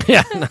degree.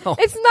 Yeah, no.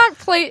 It's not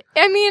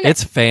I mean,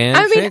 It's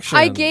fan fiction.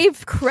 I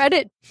gave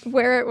credit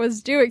where it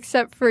was due,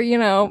 except for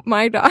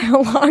my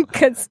dialogue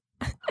because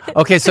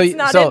Okay, so it's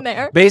not in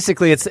there.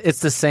 Basically, it's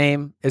the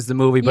same as the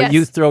movie, but Yes.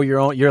 you throw your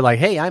own. You're like,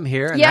 hey, I'm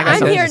here. And I yeah, got I'm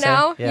something here to say.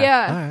 now.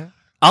 Yeah. All right.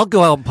 I'll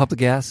go out and pump the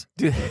gas.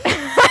 Do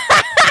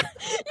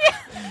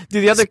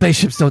the other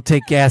Spaceships don't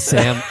take gas,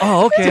 Sam.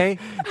 Oh, okay.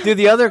 Do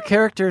the other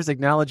characters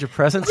acknowledge your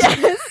presence?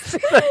 Yes.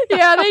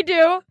 Yeah, they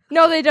do.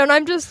 No, they don't.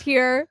 I'm just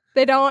here.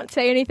 They don't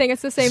say anything.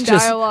 It's the same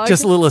dialogue.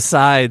 Just little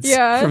asides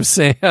from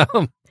Sam.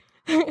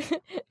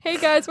 Hey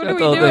guys, what are we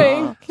That's all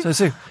doing?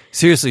 So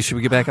seriously, should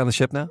we get back on the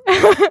ship now?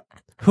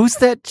 Who's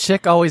that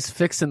chick always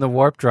fixing the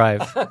warp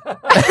drive?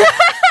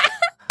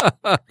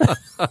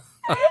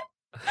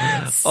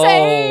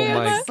 Oh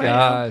my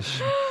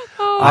gosh.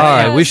 Oh, All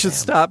right, man. we should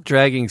stop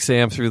dragging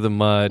Sam through the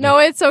mud. No,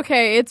 it's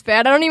okay. It's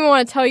bad. I don't even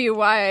want to tell you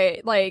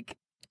why.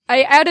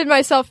 I added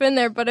myself in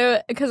there,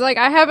 but because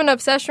I have an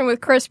obsession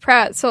with Chris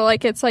Pratt, so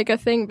it's a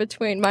thing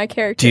between my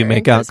character. Do you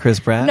make out Chris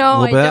Pratt? No,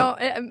 a little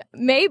I don't.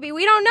 Maybe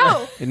we don't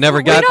know. It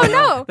never got. We don't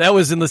know. That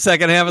was in the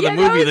second half of the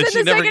movie that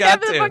she never got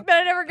Of the to. book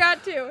that I never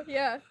got to.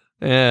 Yeah.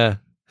 Yeah,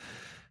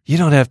 you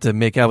don't have to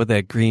make out with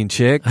that green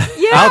chick.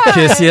 Yeah. I'll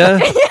kiss you.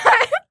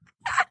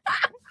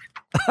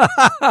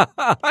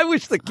 I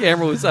wish the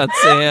camera was on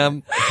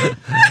Sam.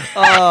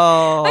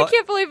 Oh, I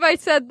can't believe I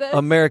said this.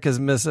 America's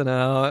missing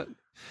out.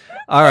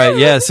 All right,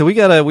 yeah. So we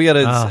gotta.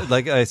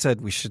 Like I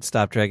said, we should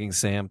stop dragging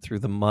Sam through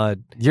the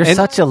mud. You're And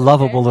such a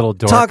lovable little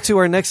dork. talk to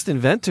our next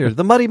inventor,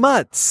 the Muddy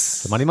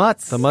Mutts. The Muddy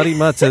Mutts. The Muddy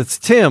Mutts. It's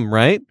Tim,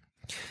 right?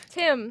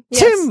 Tim.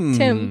 Yes,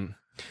 Tim.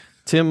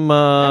 Tim.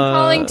 I'm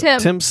calling Tim.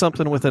 Tim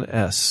something with an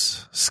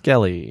S.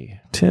 Skelly.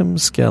 Tim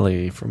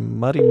Skelly from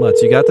Muddy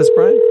Mutts. You got this,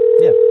 Brian?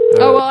 Yeah.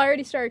 Oh, well, I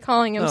already started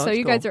calling him, Oh, so that's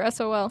you cool. guys are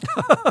SOL.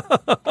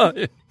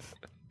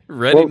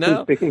 Ready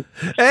now? Speaking.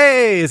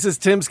 Hey, this is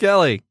Tim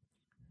Skelly.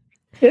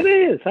 It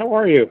is. How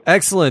are you?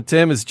 Excellent.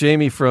 Tim, is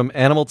Jamie from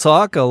Animal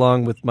Talk,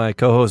 along with my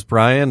co-host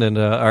Brian and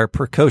our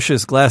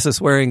precocious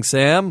glasses-wearing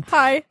Sam.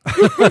 Hi.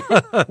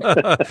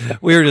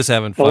 We were just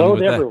having fun Hello with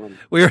to that. everyone.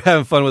 We were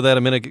having fun with that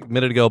a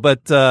minute ago.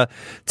 But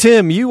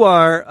Tim, you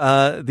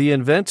are the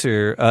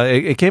inventor.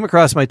 It came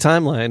across my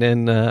timeline,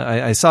 and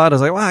I saw it. I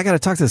was like, wow, I got to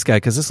talk to this guy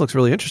because this looks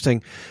really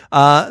interesting.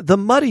 The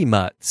Muddy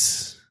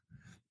Mutts,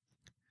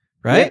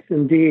 right? Yes,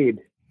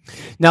 indeed.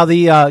 Now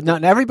now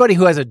everybody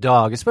who has a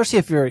dog, especially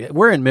if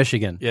we're in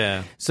Michigan.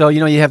 Yeah. So,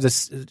 you have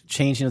this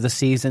changing of the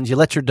seasons. You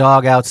let your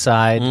dog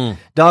outside.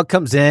 Dog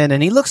comes in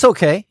and he looks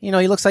okay. He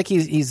looks like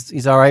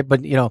he's all right.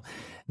 But,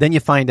 then you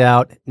find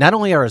out not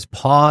only are his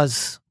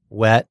paws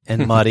wet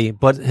and muddy,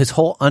 but his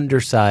whole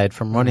underside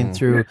from running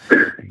through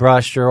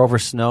brush or over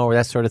snow or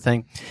that sort of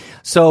thing.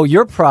 So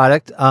your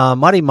product,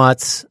 Muddy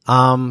Mutts,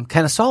 kind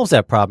of solves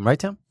that problem, right,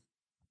 Tim?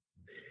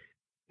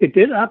 It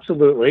did,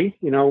 absolutely.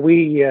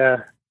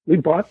 We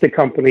bought the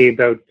company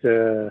about,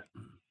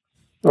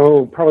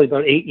 probably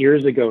about 8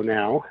 years ago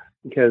now,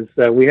 because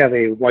we have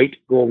a white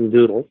golden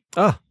doodle.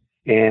 Oh.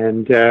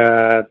 And,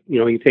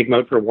 you take him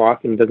out for a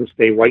walk and it doesn't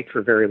stay white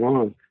for very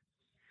long.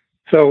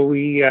 So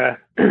we had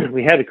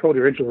a coat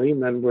originally,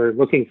 and then we're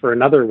looking for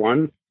another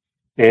one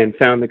and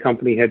found the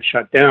company had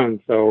shut down.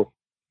 So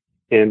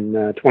in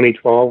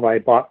 2012, I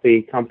bought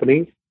the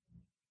company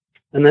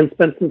and then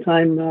spent some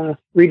time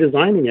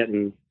redesigning it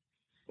and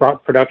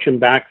brought production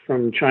back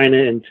from China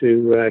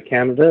into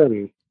Canada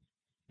and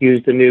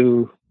used a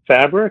new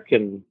fabric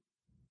and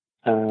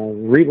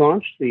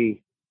relaunched the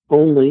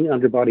only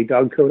underbody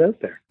dog coat out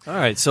there. All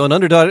right, so an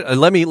underdog.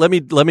 Let me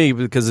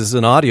because this is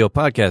an audio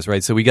podcast,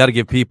 right? So we got to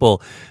give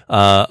people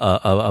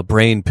a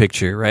brain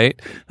picture,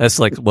 right? That's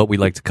like what we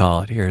like to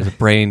call it here, the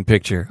brain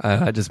picture.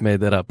 I just made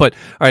that up. But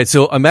all right,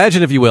 so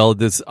imagine, if you will,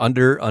 this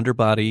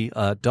underbody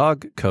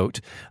dog coat.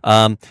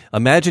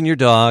 Imagine your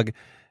dog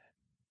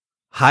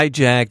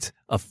hijacked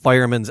a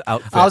fireman's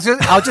outfit. I was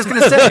just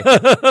going to say,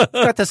 it's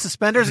got the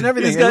suspenders and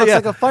everything. It looks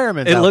like a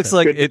fireman's outfit. It looks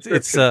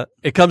like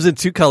it comes in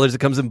two colors. It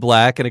comes in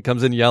black and it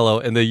comes in yellow.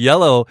 And the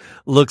yellow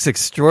looks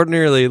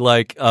extraordinarily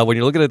like when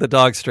you're looking at the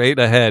dog straight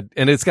ahead.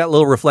 And it's got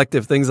little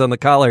reflective things on the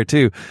collar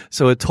too.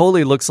 So it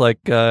totally looks like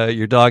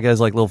your dog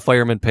has like little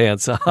fireman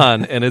pants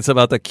on. And it's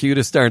about the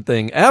cutest darn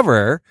thing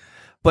ever,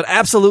 but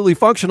absolutely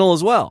functional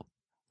as well.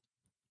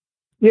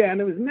 Yeah,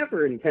 and it was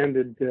never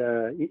intended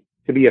to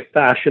be a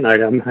fashion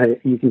item.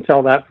 You can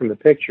tell that from the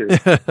pictures.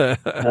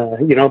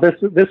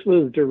 This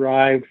was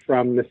derived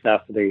from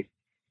necessity.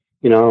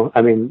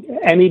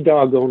 Any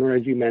dog owner,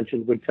 as you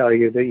mentioned, would tell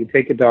you that you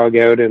take a dog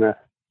out in a,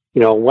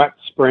 wet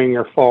spring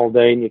or fall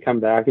day and you come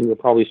back and you'll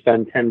probably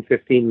spend 10,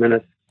 15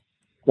 minutes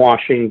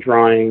washing,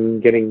 drying,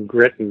 getting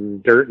grit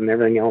and dirt and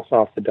everything else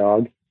off the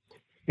dog.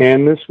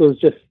 And this was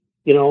just,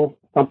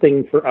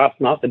 something for us,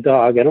 not the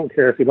dog. I don't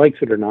care if he likes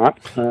it or not.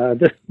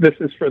 This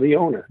is for the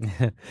owner.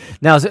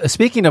 Now,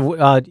 speaking of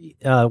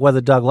whether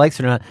the dog likes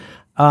it or not,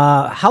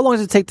 how long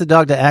does it take the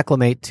dog to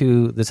acclimate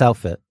to this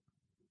outfit?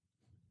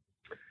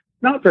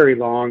 Not very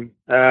long.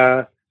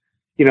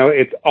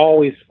 It's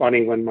always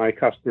funny when my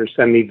customers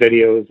send me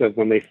videos of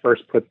when they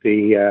first put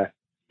the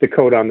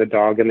coat on the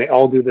dog, and they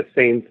all do the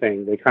same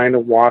thing. They kind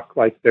of walk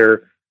like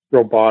they're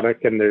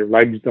robotic and their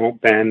legs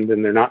don't bend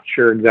and they're not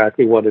sure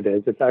exactly what it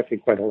is. It's actually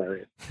quite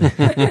hilarious. But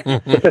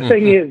the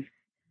thing is,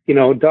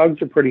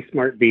 dogs are pretty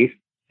smart beasts,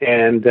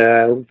 and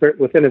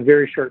within a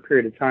very short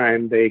period of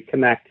time, they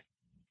connect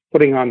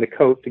putting on the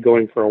coat to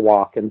going for a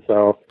walk. And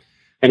so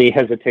any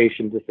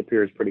hesitation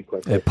disappears pretty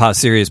quickly.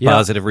 Serious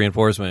positive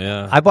reinforcement,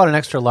 yeah. I bought an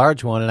extra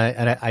large one,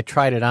 and I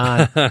tried it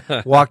on,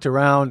 walked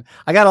around.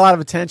 I got a lot of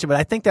attention, but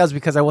I think that was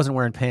because I wasn't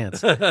wearing pants.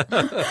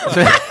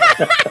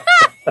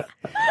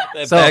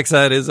 That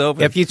backside is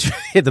open.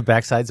 The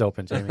backside's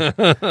open, Jamie.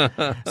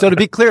 So to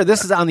be clear,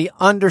 this is on the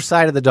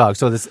underside of the dog.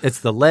 So it's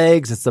the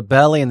legs, it's the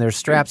belly, and there's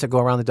straps that go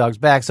around the dog's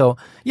back. So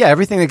yeah,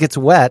 everything that gets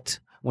wet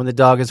when the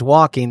dog is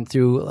walking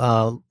through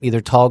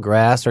either tall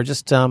grass or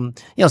just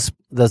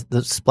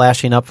the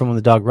splashing up from when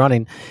the dog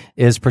running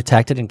is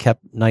protected and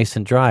kept nice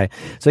and dry.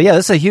 So yeah,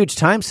 this is a huge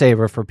time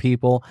saver for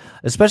people,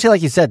 especially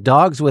like you said,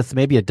 dogs with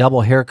maybe a double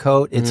hair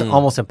coat. It's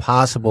almost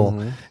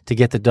impossible to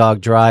get the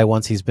dog dry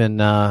once he's been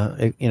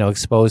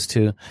exposed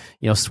to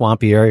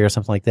swampy area or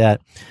something like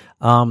that.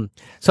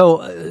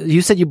 So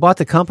you said you bought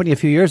the company a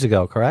few years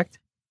ago, correct?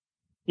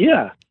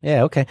 Yeah.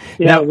 Yeah. Okay.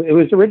 Yeah, it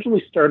was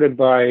originally started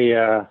by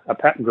a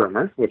pet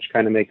groomer, which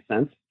kind of makes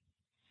sense.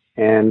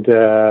 And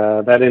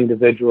that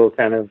individual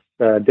kind of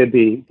did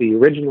the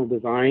original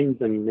designs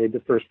and made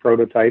the first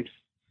prototypes.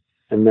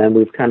 And then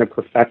we've kind of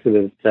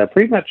perfected it.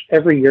 Pretty much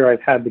every year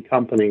I've had the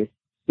company,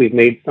 we've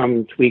made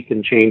some tweak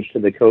and change to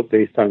the coat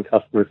based on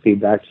customer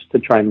feedback just to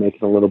try and make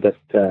it a little bit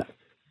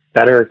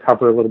better,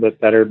 cover a little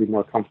bit better, be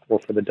more comfortable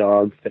for the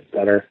dog, fit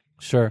better.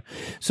 Sure.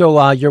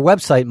 So your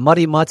website,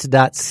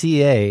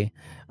 muddymutts.ca,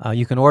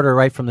 you can order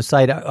right from the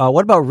site.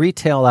 What about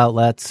retail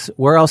outlets?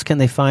 Where else can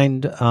they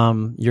find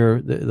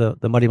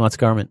the Muddy Mutts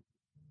garment?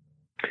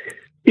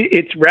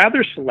 It's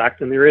rather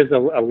select, and there is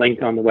a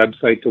link on the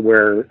website to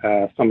where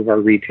some of our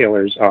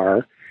retailers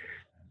are.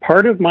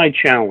 Part of my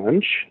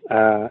challenge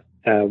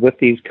with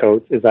these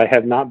coats is I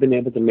have not been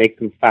able to make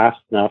them fast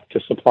enough to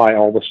supply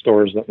all the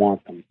stores that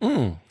want them.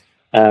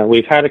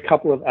 We've had a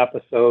couple of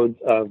episodes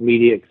of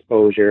media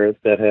exposure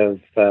that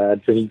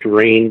have just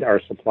drained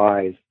our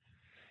supplies.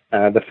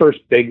 The first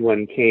big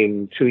one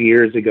came 2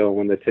 years ago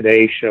when the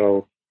Today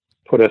Show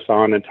put us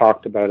on and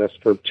talked about us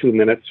for 2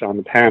 minutes on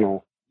the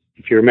panel.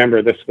 If you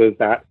remember, this was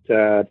that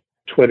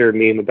Twitter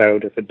meme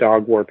about if a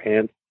dog wore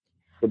pants,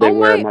 would they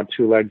wear them on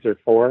 2 legs or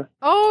 4?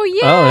 Oh,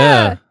 yeah. Oh,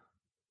 yeah.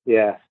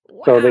 Yeah.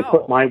 Wow. So they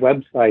put my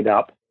website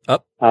up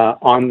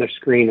on the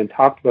screen and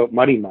talked about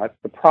Muddy Mutts.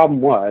 The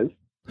problem was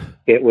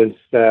it was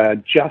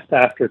just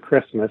after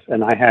Christmas,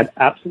 and I had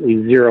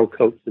absolutely 0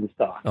 coats in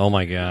stock. Oh,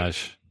 my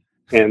gosh.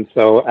 And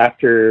so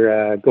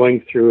after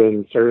going through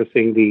and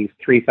servicing the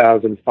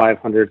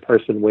 3,500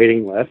 person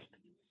waiting list,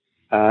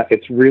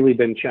 it's really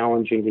been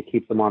challenging to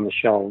keep them on the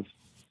shelves.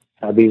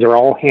 These are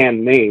all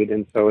handmade,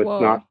 and so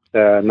it's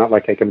not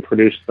like I can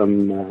produce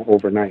them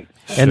overnight.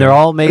 And they're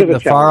all made in the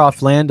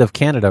far-off land of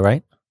Canada,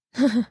 right?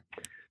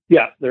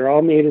 Yeah, they're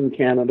all made in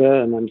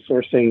Canada, and I'm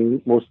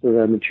sourcing most of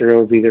the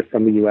materials either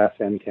from the U.S.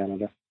 and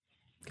Canada.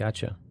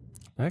 Gotcha.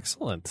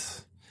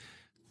 Excellent.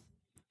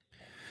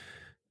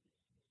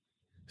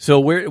 So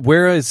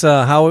where is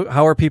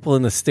how are people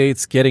in the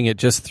States getting it?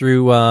 Just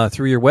through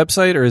your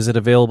website, or is it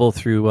available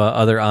through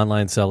other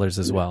online sellers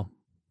as well?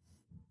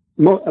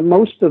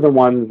 Most of the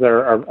ones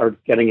are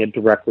getting it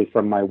directly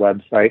from my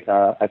website.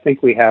 I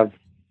think we have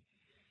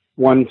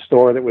one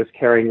store that was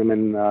carrying them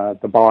in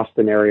the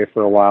Boston area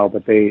for a while,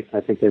 but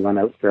I think they run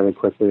out fairly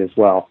quickly as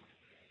well.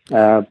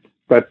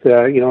 But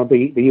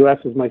the U.S.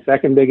 is my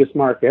second biggest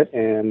market,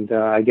 and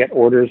I get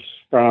orders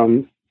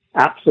from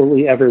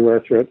absolutely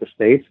everywhere throughout the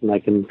States, and I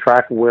can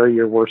track where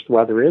your worst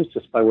weather is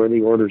just by where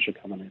the orders are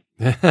coming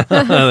in.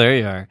 There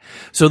you are.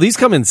 So these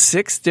come in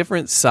 6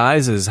 different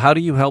sizes. How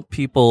do you help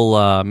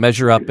people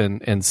measure up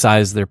and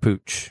size their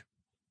pooch?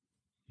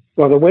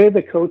 Well, the way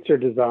the coats are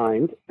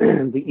designed,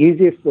 the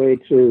easiest way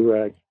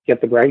to get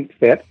the right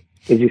fit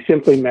is you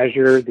simply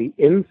measure the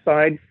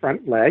inside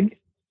front leg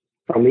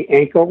from the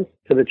ankle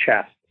to the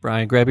chest.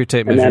 Brian, grab your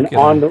tape and measure.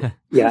 Then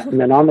and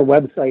then on the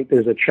website,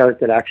 there's a chart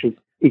that actually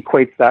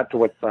equates that to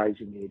what size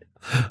you need.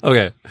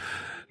 Okay.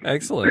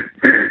 Excellent.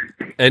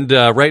 And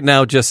right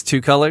now, just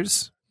 2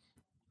 colors?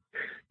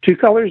 2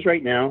 colors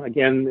right now.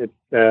 Again,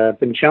 it's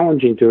been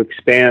challenging to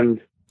expand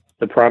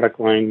the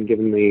product line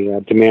given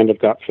the demand I've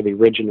got for the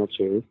original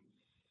 2.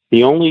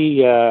 The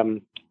only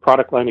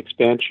product line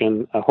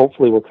expansion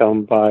hopefully will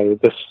come by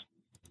this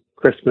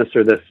Christmas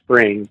or this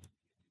spring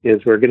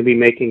is we're going to be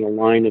making a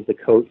line of the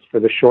coats for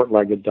the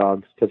short-legged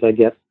dogs, because I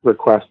get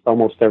requests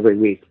almost every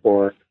week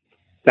for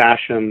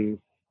Dachshunds,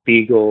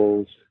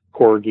 Beagles,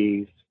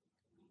 Corgis,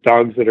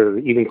 dogs that are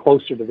even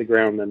closer to the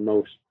ground than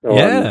most. So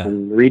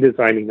I'm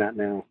redesigning that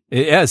now.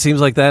 Yeah, it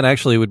seems like that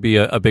actually would be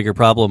a bigger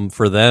problem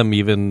for them,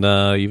 even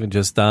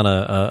just on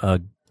a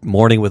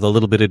morning with a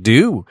little bit of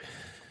dew.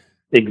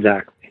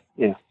 Exactly,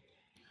 yeah.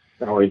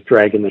 They're always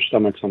dragging their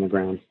stomachs on the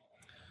ground.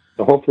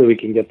 So hopefully we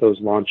can get those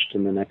launched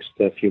in the next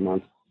few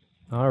months.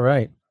 All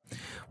right.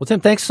 Well, Tim,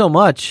 thanks so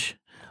much.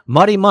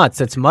 Muddy Mutts.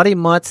 It's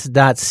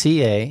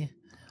muddymutts.ca.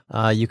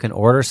 You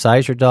can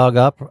size your dog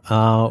up,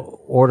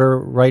 order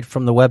right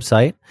from the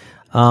website.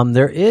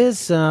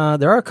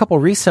 There are a couple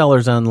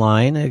resellers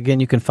online.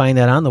 Again, you can find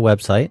that on the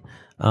website.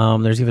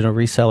 There's even a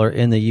reseller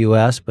in the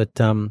U.S., but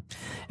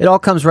it all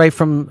comes right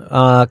from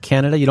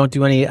Canada. You don't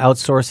do any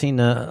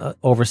outsourcing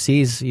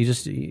overseas.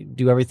 You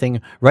do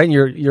everything right in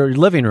your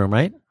living room,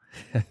 right?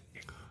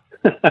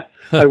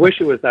 I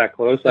wish it was that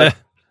close.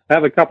 I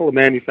have a couple of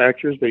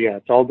manufacturers, but yeah,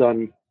 it's all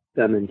done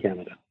in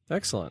Canada.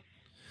 Excellent.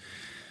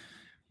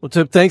 Well,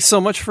 Tim, thanks so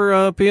much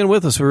for being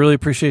with us. We really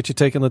appreciate you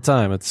taking the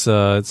time. It's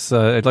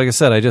like I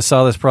said, I just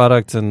saw this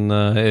product and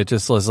it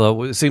just was,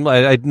 it seemed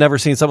like I'd never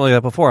seen something like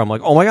that before. I'm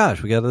like, oh my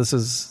gosh, this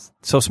is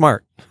so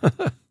smart.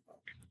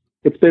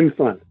 It's been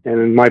fun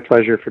and my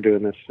pleasure for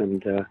doing this.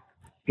 And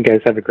you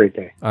guys have a great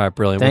day. All right,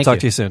 brilliant. Thank We'll talk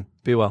you. to you soon.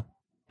 Be well.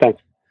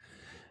 Thanks.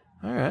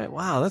 All right.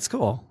 Wow, that's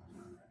cool.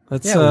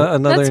 That's Yeah,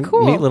 another that's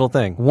cool. neat little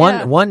thing.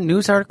 One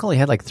news article, he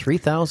had like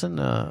 3,000.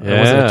 Was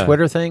it a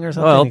Twitter thing or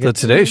something? Well, the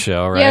Today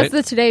Show, right? Yeah, it's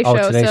the Today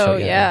Show. Today so Show,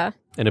 yeah.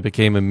 And it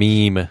became a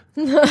meme.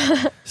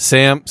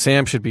 Sam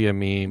should be a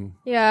meme.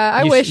 Yeah,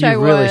 I You wish I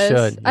really was. should.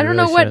 I You don't really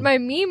know what should. my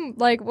meme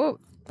what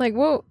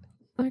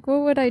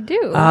would I do?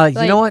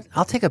 You know what?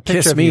 I'll take a picture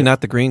Kiss of me, you. not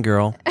the green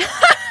girl.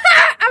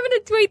 I'm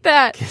gonna tweet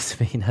that. Kiss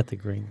me, not the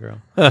green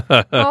girl.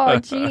 Oh,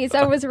 jeez,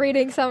 I was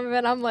reading some of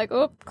it. I'm like,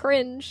 oh,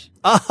 cringe.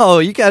 Oh,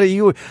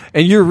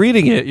 and you're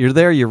reading it. You're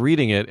there. You're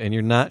reading it, and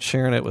you're not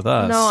sharing it with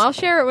us. No, I'll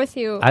share it with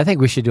you. I think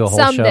we should do a whole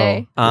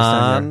Someday. show. just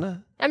on your-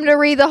 on. I'm gonna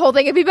read the whole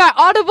thing. It'd be my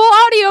Audible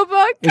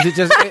audiobook.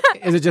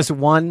 Is it just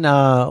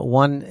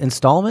one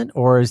installment,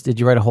 or did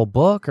you write a whole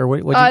book, or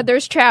what?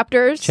 There's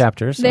chapters.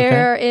 Chapters.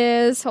 There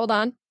is. Hold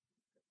on.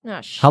 Oh,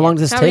 shit. How long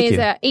does this How take many is you?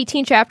 that?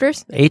 18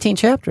 chapters. 18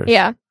 chapters.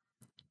 Yeah.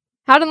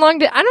 How long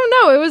did I don't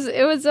know.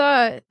 It was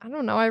I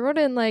don't know. I wrote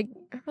it in like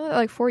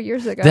 4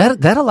 years ago.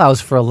 That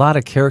allows for a lot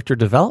of character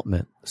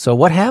development. So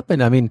what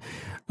happened? I mean,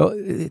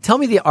 Tell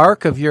me the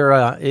arc of your,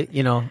 of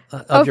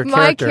your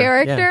my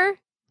character. Yeah.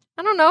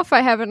 I don't know if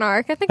I have an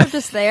arc. I think I'm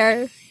just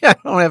there. I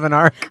don't have an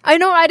arc. I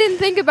know. I didn't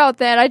think about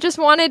that. I just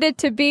wanted it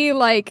to be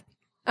like,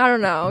 I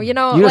don't know. You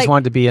just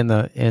wanted to be in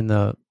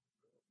the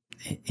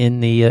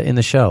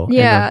show.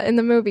 Yeah, in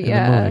the movie.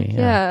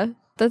 Yeah.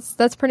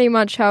 That's pretty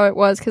much how it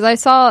was. Because I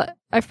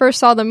first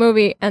saw the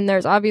movie, and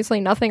there's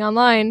obviously nothing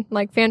online,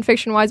 like fan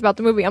fiction wise, about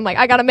the movie. I'm like,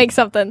 I gotta make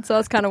something. So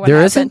that's kind of what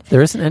happened.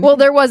 There isn't any? Well,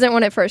 there wasn't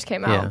when it first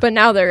came out, but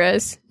now there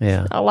is.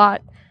 Yeah, a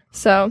lot.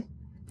 So,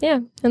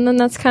 yeah, and then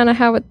that's kind of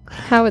how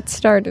it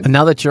started. And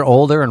now that you're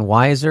older and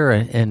wiser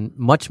and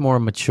much more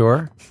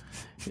mature,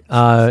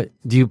 do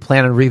you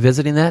plan on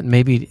revisiting that and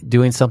maybe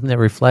doing something that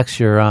reflects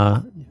your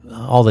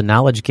all the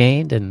knowledge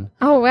gained? And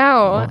oh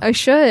wow, I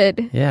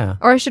should. Yeah,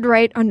 or I should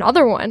write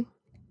another one.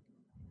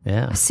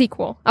 Yeah. A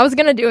sequel. I was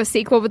going to do a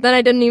sequel, but then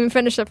I didn't even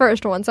finish the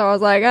first one, so I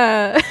was like,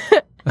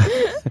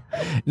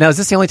 Now, is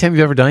this the only time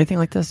you've ever done anything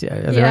like this?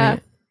 Yeah.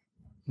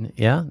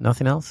 Yeah?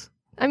 Nothing else?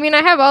 I mean,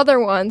 I have other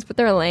ones, but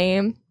they're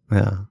lame.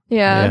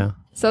 Yeah.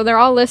 So they're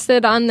all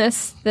listed on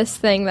this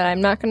thing that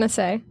I'm not going to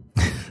say.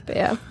 But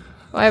yeah.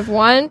 Well, I have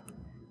 1,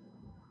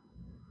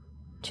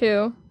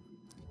 2,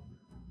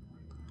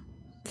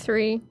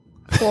 3,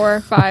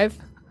 4, 5.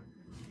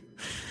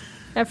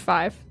 I have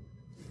 5.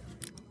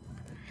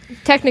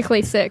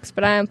 Technically 6,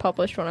 but I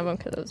unpublished one of them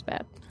because it was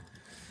bad.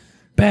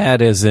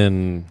 Bad as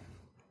in,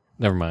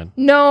 never mind.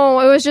 No,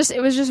 it was just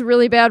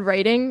really bad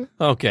writing.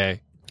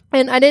 Okay.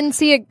 And I didn't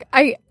see it.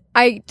 I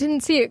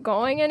didn't see it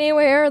going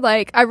anywhere.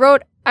 Like I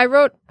wrote.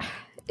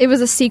 It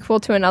was a sequel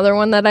to another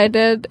one that I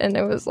did, and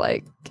it was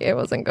like it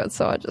wasn't good.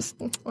 So I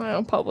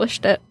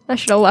unpublished it. I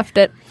should have left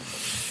it.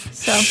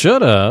 So.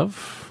 Should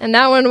have. And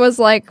that one was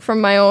like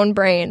from my own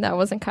brain. That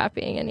wasn't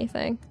copying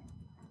anything.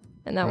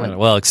 And that one.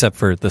 Well, except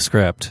for the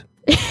script.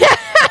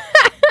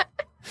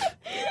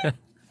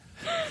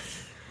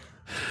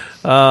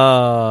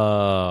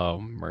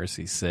 Oh,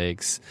 mercy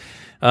sakes.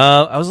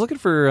 I was looking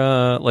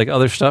for like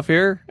other stuff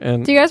here,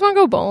 and do you guys want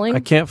to go bowling?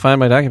 I can't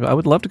find my document. I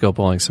would love to go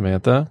bowling,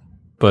 Samantha,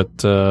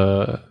 but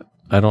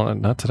I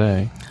don't. Not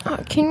today.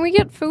 Can we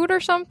get food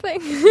or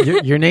something?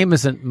 Your name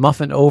isn't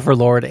Muffin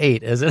Overlord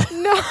 8, is it?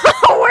 No.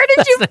 Where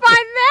did you find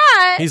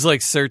that? He's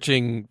like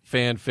searching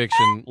fan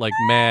fiction like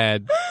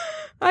mad.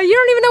 You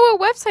don't even know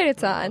what website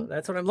it's on.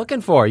 That's what I'm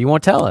looking for. You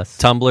won't tell us.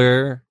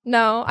 Tumblr.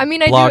 No, I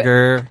mean I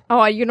Blogger. do.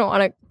 Oh, you don't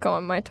want to go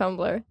on my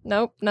Tumblr.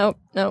 Nope. All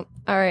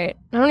right,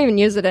 I don't even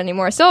use it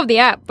anymore. I still have the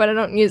app, but I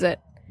don't use it.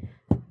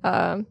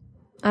 I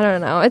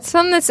don't know. It's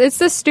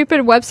this stupid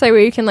website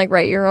where you can like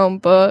write your own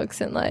books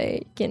and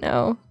like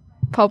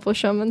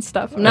publish them and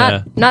stuff. I'm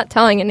not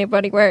telling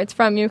anybody where it's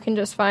from. You can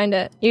just find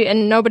it.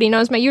 And nobody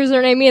knows my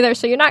username either,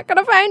 so you're not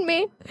gonna find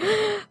me.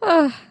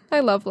 I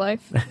love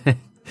life.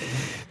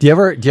 Do you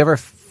ever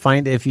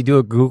find if you do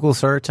a Google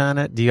search on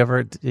it? Do you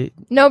ever?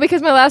 No,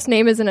 because my last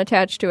name isn't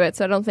attached to it,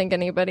 so I don't think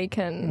anybody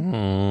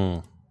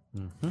can.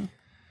 Mm-hmm.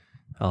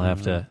 I'll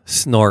have to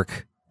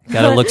snork.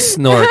 Gotta look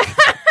snork.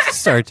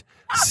 Start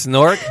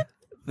snork.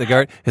 The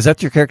guard. Is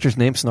that your character's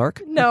name,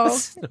 Snork? No,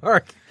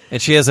 Snork.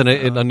 And she has an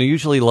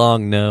unusually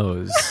long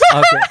nose.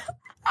 Okay.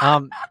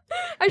 I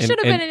should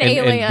have been an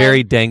alien. And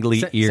very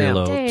dangly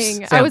earlobes.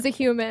 Dang, Sam, I was a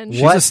human.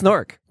 She's a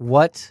snork.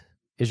 What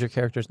is your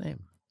character's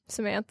name?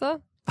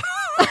 Samantha.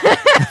 I'm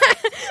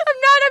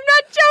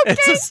not joking.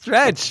 It's a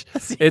stretch.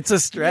 It's a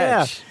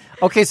stretch.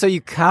 Yeah. Okay, so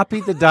you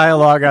copied the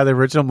dialogue out of the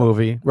original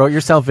movie, wrote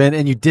yourself in,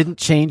 and you didn't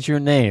change your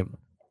name.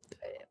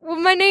 Well,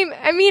 my name.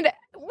 I mean,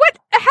 what?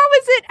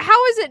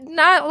 How is it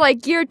not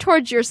like geared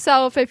towards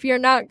yourself if you're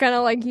not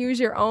gonna like use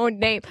your own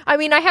name? I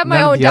mean, I have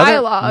my own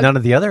dialogue. None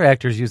of the other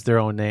actors use their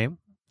own name.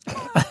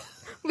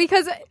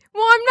 Because,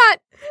 well, I'm not.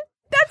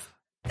 That's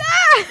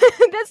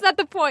not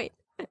the point.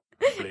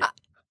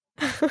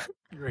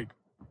 Great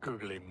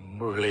googly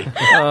moogly.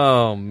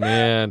 Oh,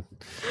 man.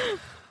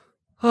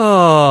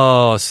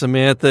 Oh,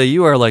 Samantha,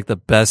 you are like the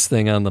best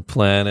thing on the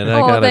planet.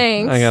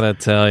 Thanks. I gotta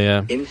tell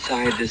you.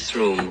 Inside this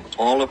room,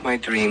 all of my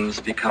dreams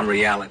become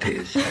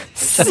realities.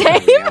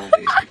 Same.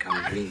 Realities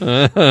become dreams.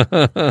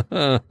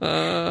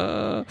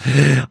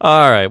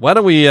 All right. Why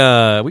don't we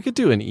could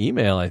do an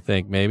email, I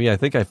think, maybe. I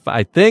think I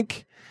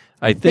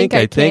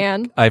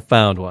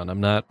found one.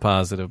 I'm not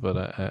positive,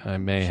 but I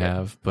may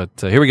have. But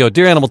here we go.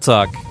 Dear Animal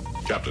Talk.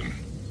 Captain,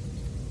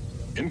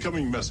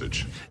 incoming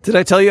message. Did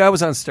I tell you I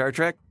was on Star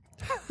Trek?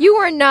 You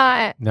were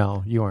not.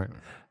 No, you weren't.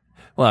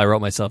 Well, I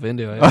wrote myself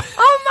into it.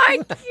 Oh my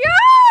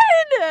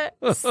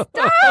God!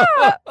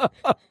 Stop!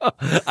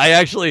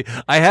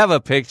 I have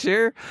a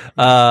picture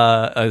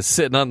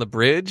sitting on the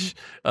bridge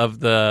of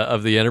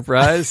the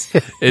Enterprise.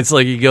 It's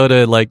like you go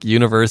to like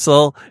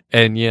Universal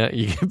and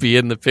you can be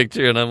in the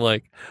picture, and I'm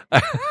like,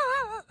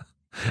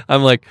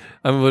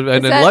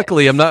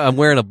 luckily I'm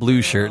wearing a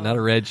blue shirt, not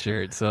a red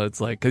shirt, so it's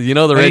like because the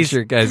red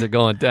shirt guys are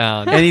going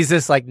down, and he's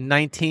this like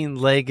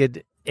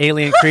 19-legged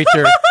alien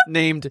creature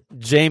named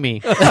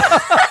Jamie. Don't make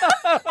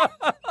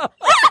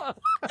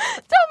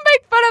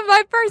fun of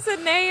my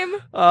person name.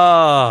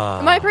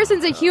 Oh. My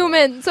person's a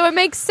human, so it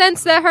makes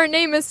sense that her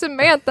name is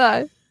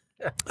Samantha.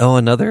 Oh,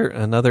 another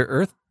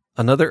Earth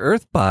another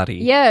Earth body.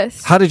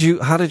 Yes. How did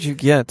you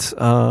get?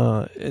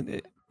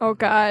 Oh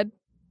God.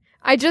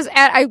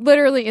 I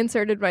literally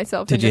inserted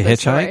myself. Did into you the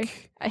hitchhike?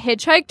 Story. I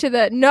hitchhiked to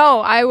the. No,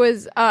 I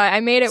was. I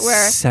made it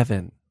where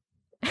 7.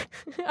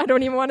 I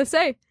don't even want to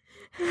say.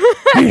 You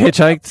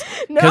hitchhiked?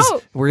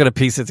 No. We're gonna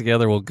piece it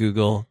together. We'll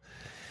Google.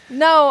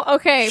 No.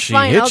 Okay. She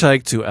fine.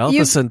 hitchhiked to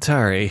Alpha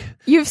Centauri.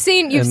 You've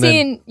seen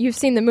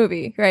the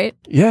movie, right?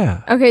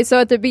 Yeah. Okay. So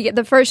at the beginning of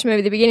the first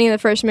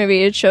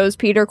movie, it shows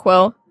Peter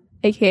Quill,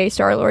 aka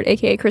Star-Lord,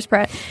 aka Chris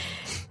Pratt,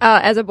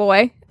 as a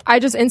boy. I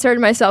just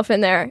inserted myself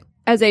in there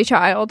as a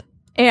child.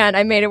 And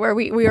I made it where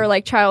we were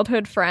like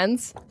childhood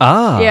friends.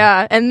 Ah.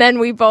 Yeah. And then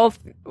we both,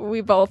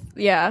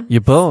 yeah.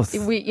 You both.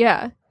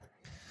 Yeah.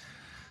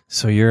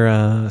 So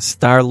you're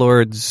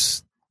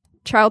Star-Lord's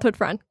Childhood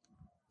friend.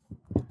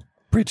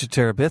 Bridge of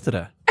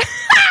Terabithia.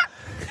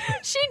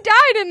 She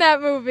died in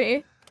that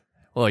movie.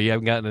 Well, you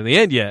haven't gotten to the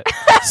end yet.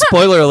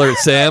 Spoiler alert,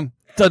 Sam.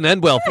 Doesn't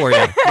end well for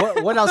you.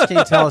 What else can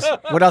you tell us?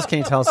 What else can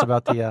you tell us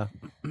about the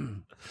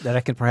that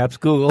I can perhaps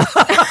Google?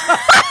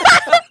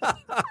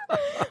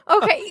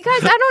 Okay, you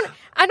guys,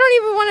 I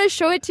don't even want to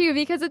show it to you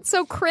because it's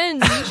so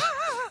cringe.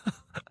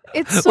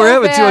 It's so We're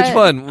having too much bad.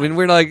 fun. When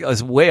we're like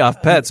way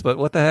off pets, but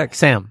what the heck?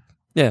 Sam,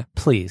 Yeah.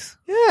 please.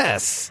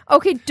 Yes.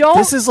 Okay, don't.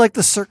 This is like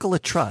the circle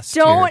of trust.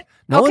 Don't. Here.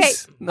 No okay.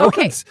 one's, no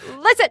okay. one's,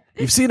 Listen.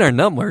 you've seen our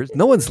numbers.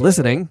 No one's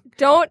listening.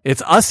 Don't.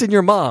 It's us and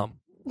your mom.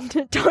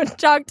 Don't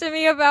talk to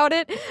me about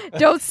it.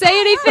 Don't say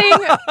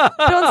anything.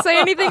 Don't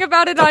say anything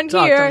about it on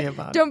talk to me here.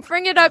 about it. Don't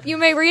bring it up. You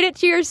may read it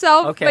to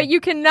yourself, Okay. but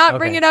you cannot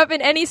bring Okay. it up in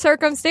any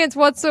circumstance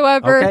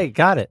whatsoever. Okay,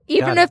 got it.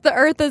 Even Got if the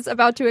Earth is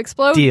about to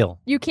explode, Deal.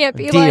 you can't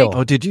be Deal. like,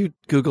 Oh, did you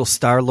Google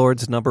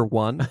Star-Lord's number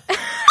 1?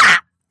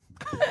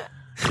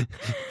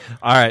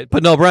 All right.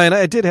 But no, Brian,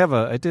 I did have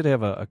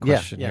a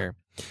question yeah.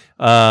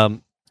 here.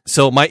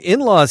 So my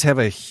in-laws have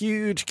a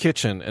huge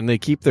kitchen and they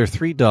keep their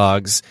 3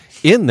 dogs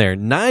in there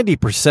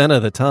 90%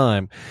 of the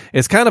time.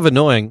 It's kind of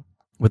annoying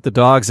with the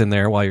dogs in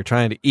there while you're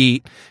trying to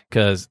eat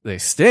because they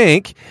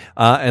stink,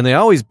 and they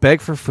always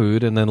beg for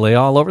food and then lay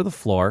all over the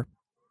floor.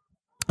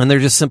 And they're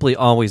just simply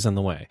always in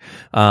the way.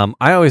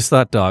 I always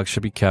thought dogs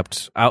should be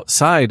kept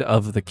outside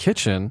of the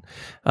kitchen,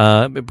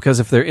 because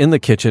if they're in the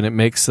kitchen, it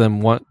makes them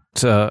want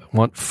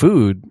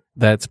food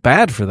that's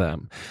bad for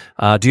them.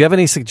 Do you have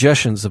any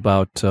suggestions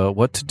about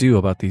what to do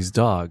about these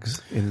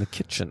dogs in the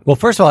kitchen? Well,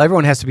 first of all,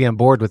 everyone has to be on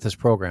board with this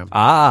program.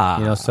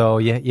 Ah, So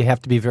you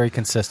have to be very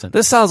consistent.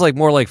 this sounds like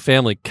more like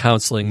family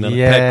counseling than a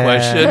pet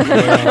question.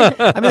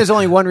 yeah. I mean, there's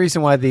only one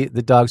reason why the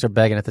dogs are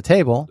begging at the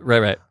table.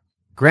 Right.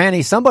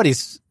 Granny,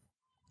 somebody's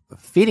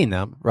feeding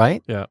them,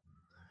 right? Yeah.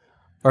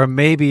 Or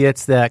maybe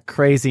it's that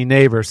crazy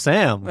neighbor,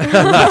 Sam.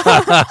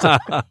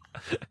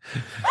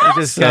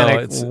 He just So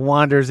kind it's- of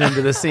wanders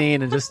into the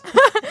scene and just,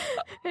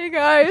 hey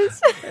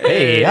guys.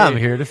 hey, I'm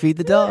here to feed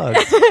the dogs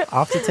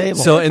off the table.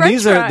 So, and French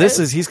these are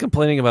fries. he's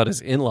complaining about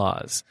his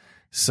in-laws.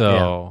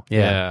 So,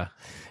 Yeah.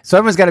 So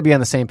everyone's got to be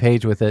on the same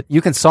page with it. You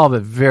can solve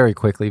it very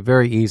quickly,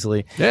 very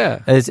easily. Yeah.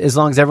 As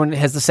long as everyone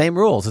has the same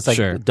rules. It's like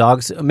Sure.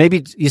 dogs.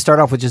 Maybe you start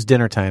off with just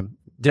dinner time.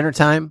 Dinner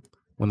time,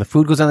 when the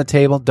food goes on the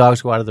table,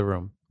 dogs go out of the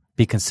room.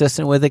 Be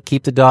consistent with it.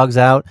 Keep the dogs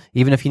out,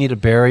 even if you need a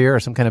barrier or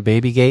some kind of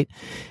baby gate.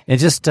 And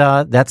just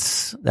how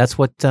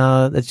it's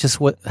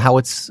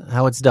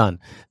done.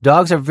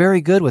 Dogs are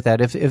very good with that.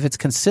 If it's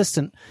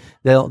consistent,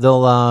 they'll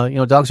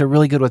dogs are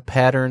really good with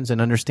patterns and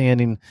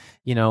understanding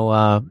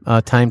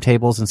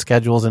timetables and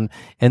schedules, and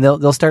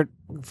they'll start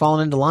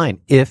falling into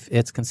line if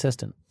it's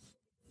consistent.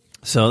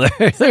 So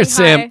there's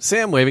hi.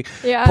 Sam waving.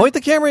 Yeah. Point the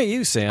camera at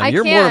you, Sam. I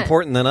You're more can't.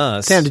 important than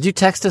us. Sam, did you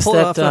text us Pull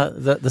it that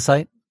off the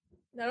site?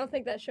 I don't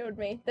think that showed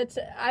me.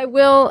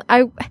 Not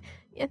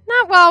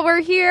while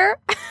we're here.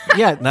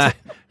 Yeah, Nah,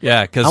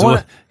 yeah, I because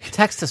want to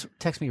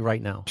text me right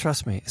now,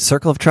 trust me,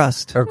 circle of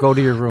trust. or go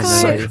to your room.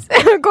 young lady.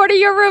 Go to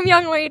your room,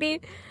 young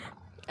lady.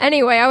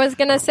 Anyway, I was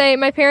gonna say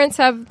my parents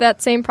have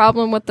that same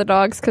problem with the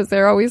dogs because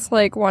they're always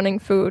like wanting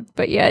food,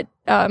 but yet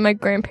my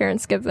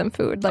grandparents give them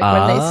food like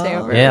when they stay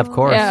over. Yeah, of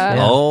course. Yeah.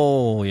 Yeah.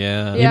 Oh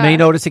yeah. Yeah. You may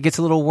notice it gets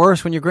a little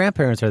worse when your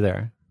grandparents are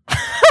there.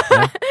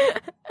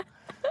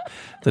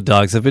 The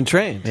dogs have been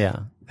trained. Yeah,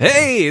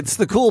 Hey, it's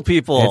the cool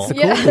people. it's the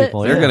cool Yeah.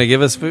 people. They're yeah. going to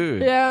give us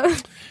food. Yeah.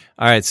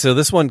 All right, so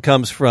this one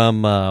comes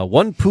from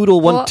one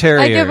poodle, one Well,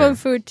 terrier. I give them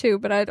food too,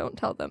 but I don't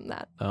tell them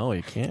that. Oh,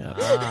 you can't.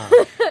 Ah.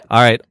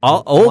 All right,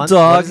 old What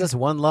dog. is this?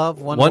 One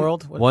love, one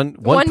world. What- One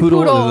One poodle.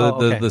 poodle.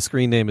 Oh, okay. The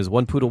screen name is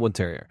one poodle, one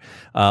terrier.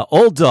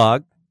 Old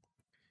dog,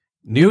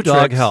 new dog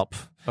tricks. help.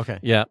 Okay.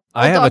 Yeah,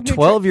 I have dog, a new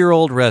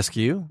 12-year-old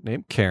rescue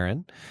named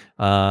Karen,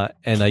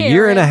 and a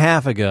year and a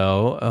half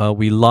ago,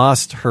 we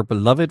lost her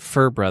beloved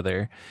fur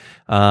brother.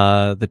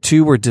 The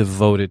two were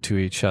devoted to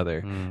each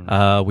other.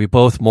 We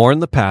both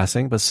mourned the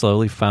passing, but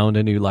slowly found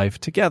a new life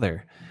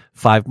together.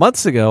 5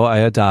 months ago, I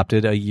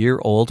adopted a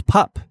year-old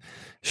pup.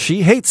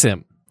 She hates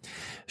him.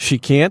 She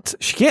can't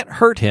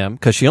hurt him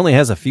because she only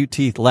has a few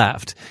teeth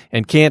left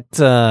and can't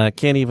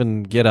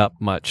even get up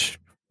much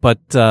but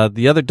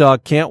the other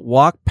dog can't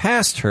walk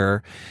past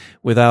her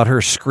without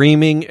her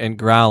screaming and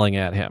growling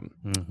at him.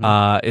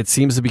 It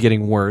seems to be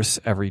getting worse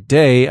every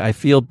day. I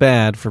feel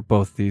bad for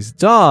both these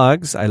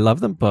dogs. I love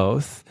them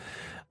both.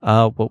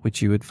 What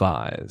would you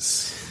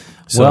advise?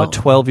 So a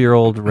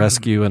 12-year-old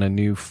rescue and a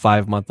new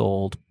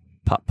 5-month-old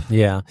pup.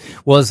 Yeah.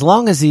 Well, as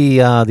long as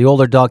the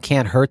older dog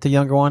can't hurt the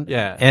younger one,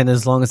 and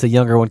as long as the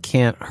younger one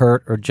can't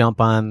hurt or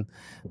jump on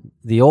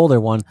the older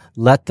one,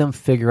 let them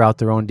figure out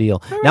their own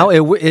deal. Right. Now,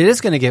 it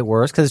is going to get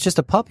worse because it's just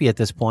a puppy at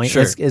this point.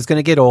 Sure. It's going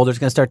to get older. It's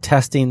going to start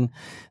testing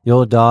the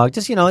older dog.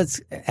 Just,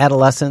 it's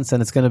adolescence,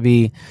 and it's going to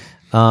be,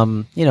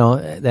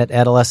 that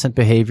adolescent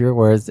behavior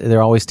where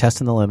they're always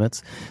testing the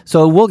limits.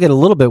 So it will get a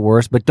little bit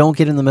worse, but don't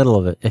get in the middle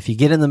of it. If you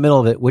get in the middle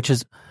of it, which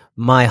is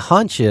my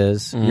hunch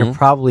is you're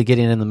probably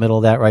getting in the middle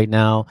of that right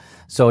now.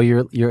 So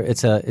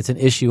it's an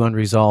issue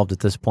unresolved at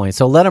this point.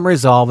 So let them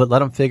resolve it. Let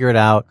them figure it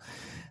out.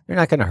 They're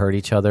not going to hurt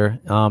each other.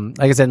 Like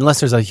I said,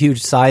 unless there's a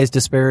huge size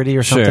disparity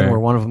or something where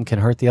one of them can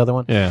hurt the other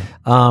one. Yeah.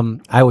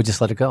 I would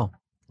just let it go.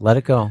 Let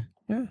it go.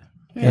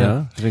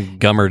 Yeah.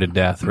 Gum her to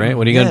death, right?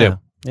 What are you going to do?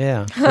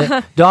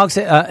 Yeah. Dogs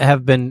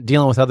have been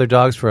dealing with other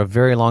dogs for a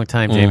very long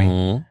time,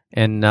 Jamie.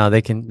 And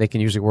they can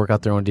usually work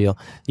out their own deal.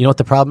 You know what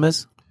the problem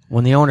is?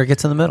 When the owner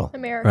gets in the middle.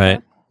 America.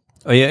 Right.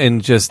 Oh, yeah,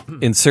 and just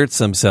inserts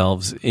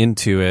themselves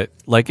into it,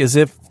 like as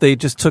if they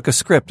just took a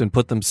script and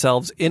put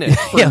themselves in it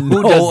for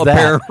no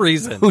apparent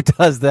reason. Who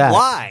does that?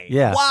 Why?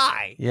 Yeah.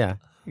 Why? Yeah.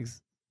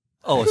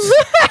 Oh,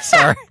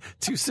 sorry.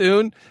 Too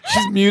soon?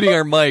 She's muting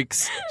our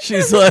mics.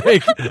 She's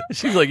like,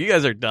 you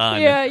guys are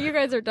done. Yeah, you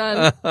guys are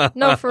done.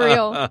 No, for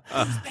real.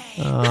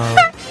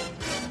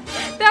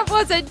 That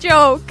was a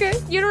joke.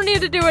 You don't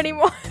need to do any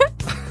more.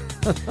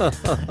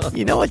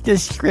 You know what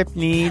this script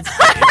needs?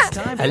 It's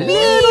time for a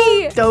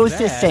little dose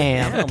of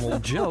Sam. Animal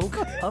joke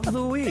of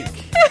the week.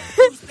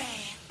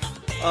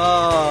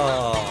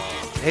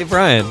 Hey,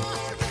 Brian.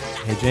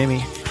 Hey,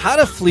 Jamie. How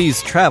do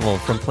fleas travel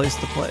from place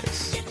to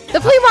place? The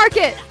flea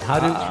market. How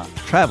do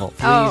travel?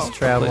 Fleas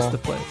travel from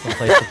place to place. From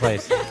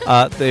place to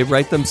place. They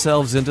write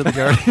themselves into the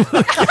garden.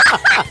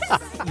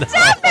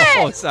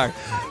 Oh, sorry.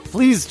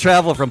 Fleas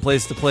travel from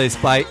place to place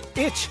by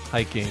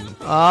hitchhiking.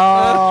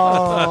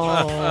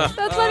 Oh.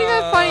 That's not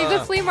even funny. The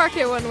flea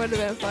market one would have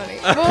been funny.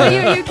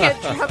 Well, you can't.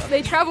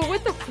 They travel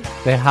with the flea.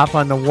 They hop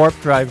on the warp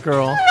drive,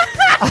 girl.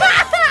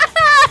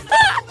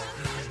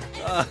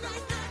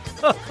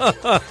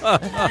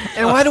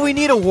 And why do we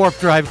need a warp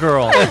drive,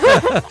 girl?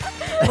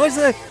 What's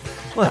that?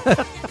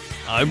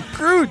 I'm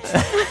Groot.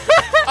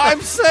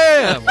 I'm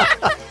Sam.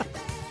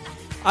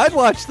 I'd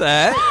watch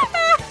that.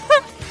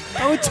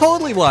 I would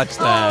totally watch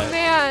that. Oh,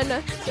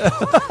 man.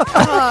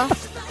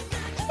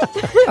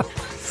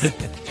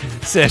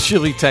 Sam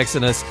should be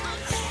texting us.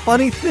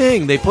 Funny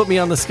thing, they put me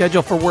on the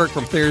schedule for work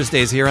from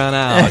Thursdays here on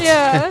out.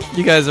 Yeah.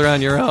 You guys are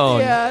on your own.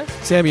 Yeah.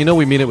 Sam, you know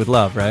we mean it with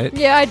love, right?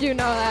 Yeah, I do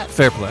know that.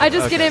 Fair play. I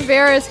just get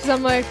embarrassed because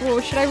I'm like, well,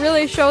 should I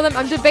really show them?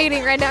 I'm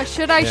debating right now.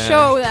 Should I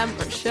show them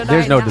or should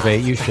There's I no not?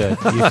 debate. You should.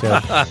 You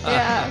should.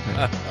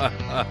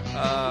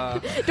 Yeah.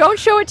 Don't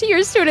show it to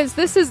your students.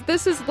 This is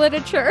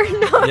literature.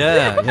 No.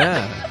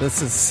 Yeah.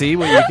 This is see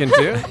what you can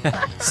do.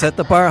 Set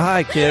the bar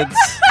high, kids.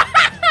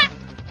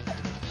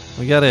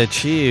 We got to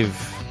achieve.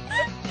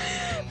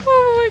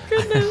 Oh, my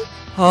goodness.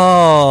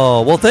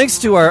 Oh, well, thanks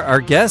to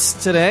our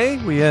guests today.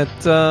 We had,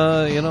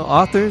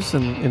 authors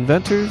and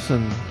inventors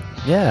and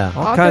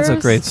all kinds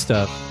of great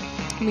stuff.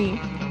 Me.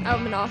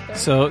 I'm an author.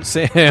 So,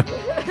 Sam,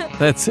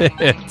 that's it.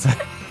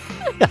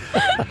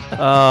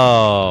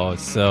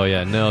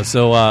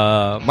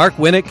 Mark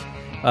Winnick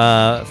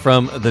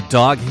from The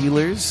Dog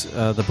Healers.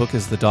 The book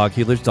is The Dog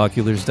Healers,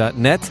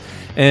 doghealers.net.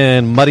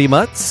 And Muddy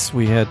Mutts,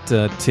 we had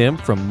Tim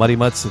from Muddy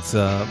Mutts. It's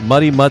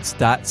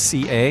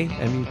muttymutts.ca,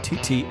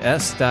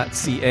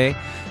 mutts.ca.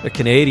 They're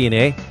Canadian,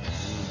 eh?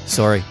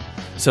 Sorry.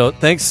 So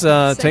thanks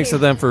to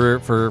them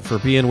for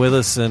being with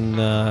us. And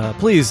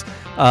please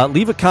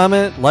leave a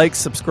comment, like,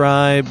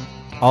 subscribe,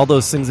 all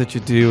those things that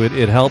you do.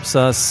 It helps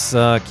us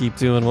keep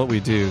doing what we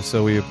do.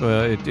 So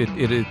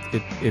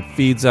it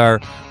feeds our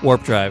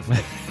warp drive.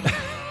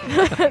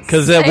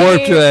 Because that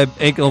warp drive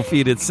ain't going to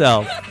feed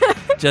itself.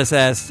 Just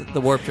ask the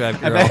warp drive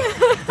girl.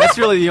 That's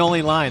really the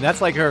only line. That's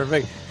like her.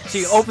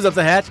 She opens up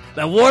the hatch.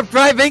 The warp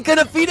drive ain't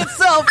gonna feed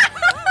itself.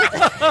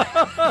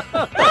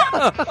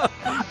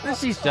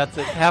 She shuts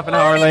it. Half an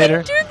hour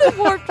later. Do the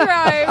warp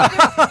drive.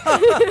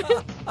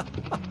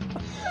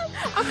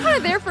 I'm kind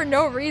of there for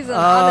no reason,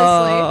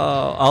 honestly.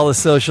 All the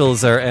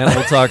socials are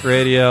Animal Talk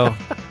Radio.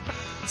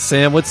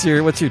 Sam, what's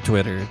your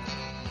Twitter?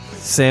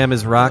 Sam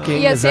is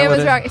rocking. Yeah, Sam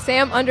is rocking.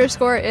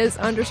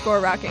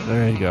 Sam_is_rocking.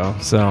 There you go.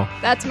 So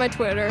that's my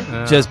Twitter.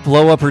 Just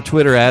blow up her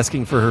Twitter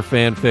asking for her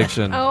fan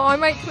fiction. Oh, I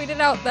might tweet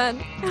it out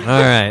then. All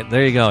right,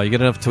 there you go. You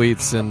get enough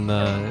tweets,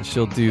 and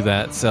she'll do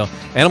that. So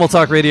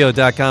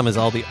animaltalkradio.com is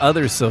all the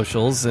other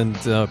socials, and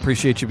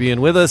appreciate you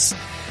being with us.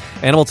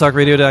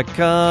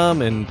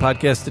 Animaltalkradio.com and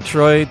Podcast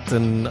Detroit.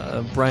 And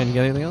Brian, you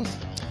got anything else?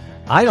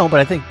 I don't, but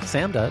I think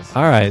Sam does.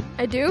 All right.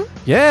 I do?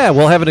 Yeah,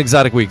 we'll have an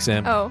exotic week,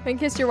 Sam. Oh, and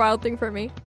kiss your wild thing for me.